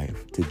dedicate your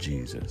life to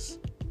Jesus.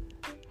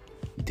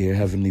 Dear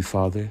Heavenly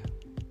Father,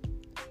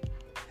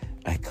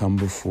 I come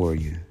before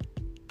you.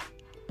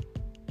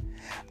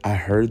 I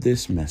heard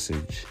this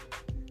message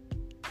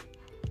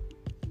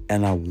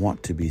and I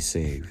want to be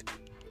saved.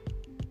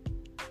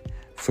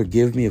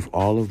 Forgive me of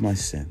all of my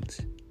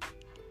sins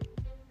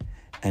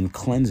and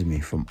cleanse me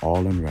from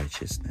all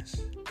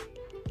unrighteousness.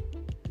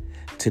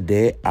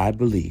 Today I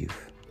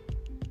believe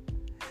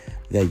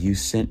that you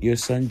sent your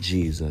son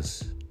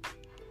Jesus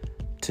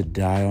to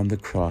die on the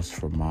cross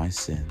for my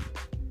sins.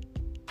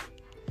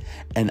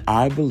 And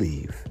I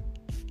believe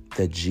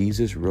that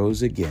Jesus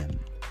rose again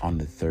on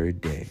the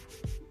third day.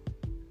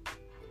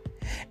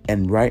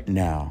 And right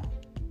now,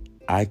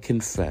 I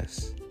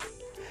confess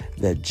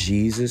that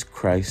Jesus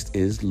Christ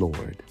is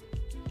Lord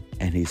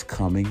and he's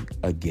coming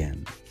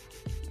again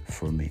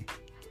for me.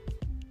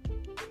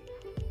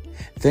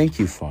 Thank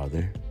you,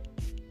 Father.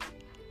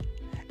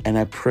 And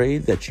I pray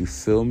that you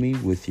fill me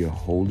with your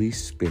Holy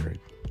Spirit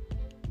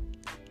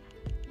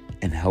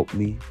and help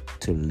me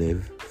to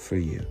live for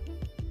you.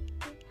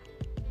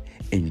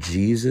 In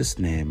Jesus'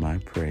 name I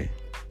pray.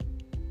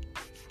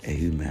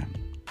 Amen.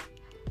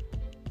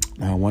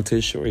 Now I want to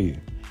assure you,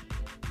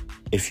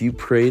 if you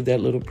prayed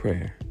that little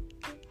prayer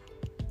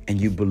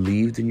and you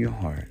believed in your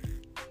heart,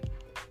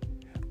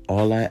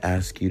 all I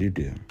ask you to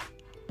do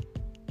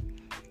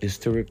is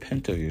to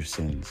repent of your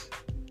sins.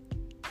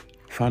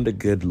 Find a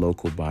good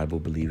local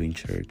Bible-believing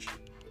church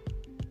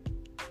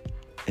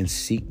and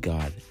seek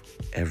God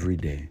every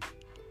day.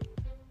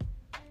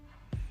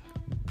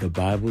 The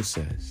Bible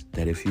says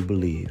that if you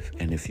believe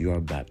and if you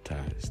are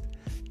baptized,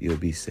 you'll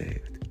be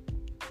saved.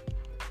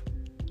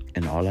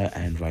 And all I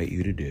invite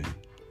you to do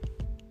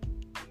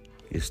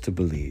is to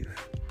believe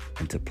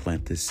and to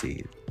plant the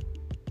seed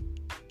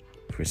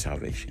for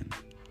salvation.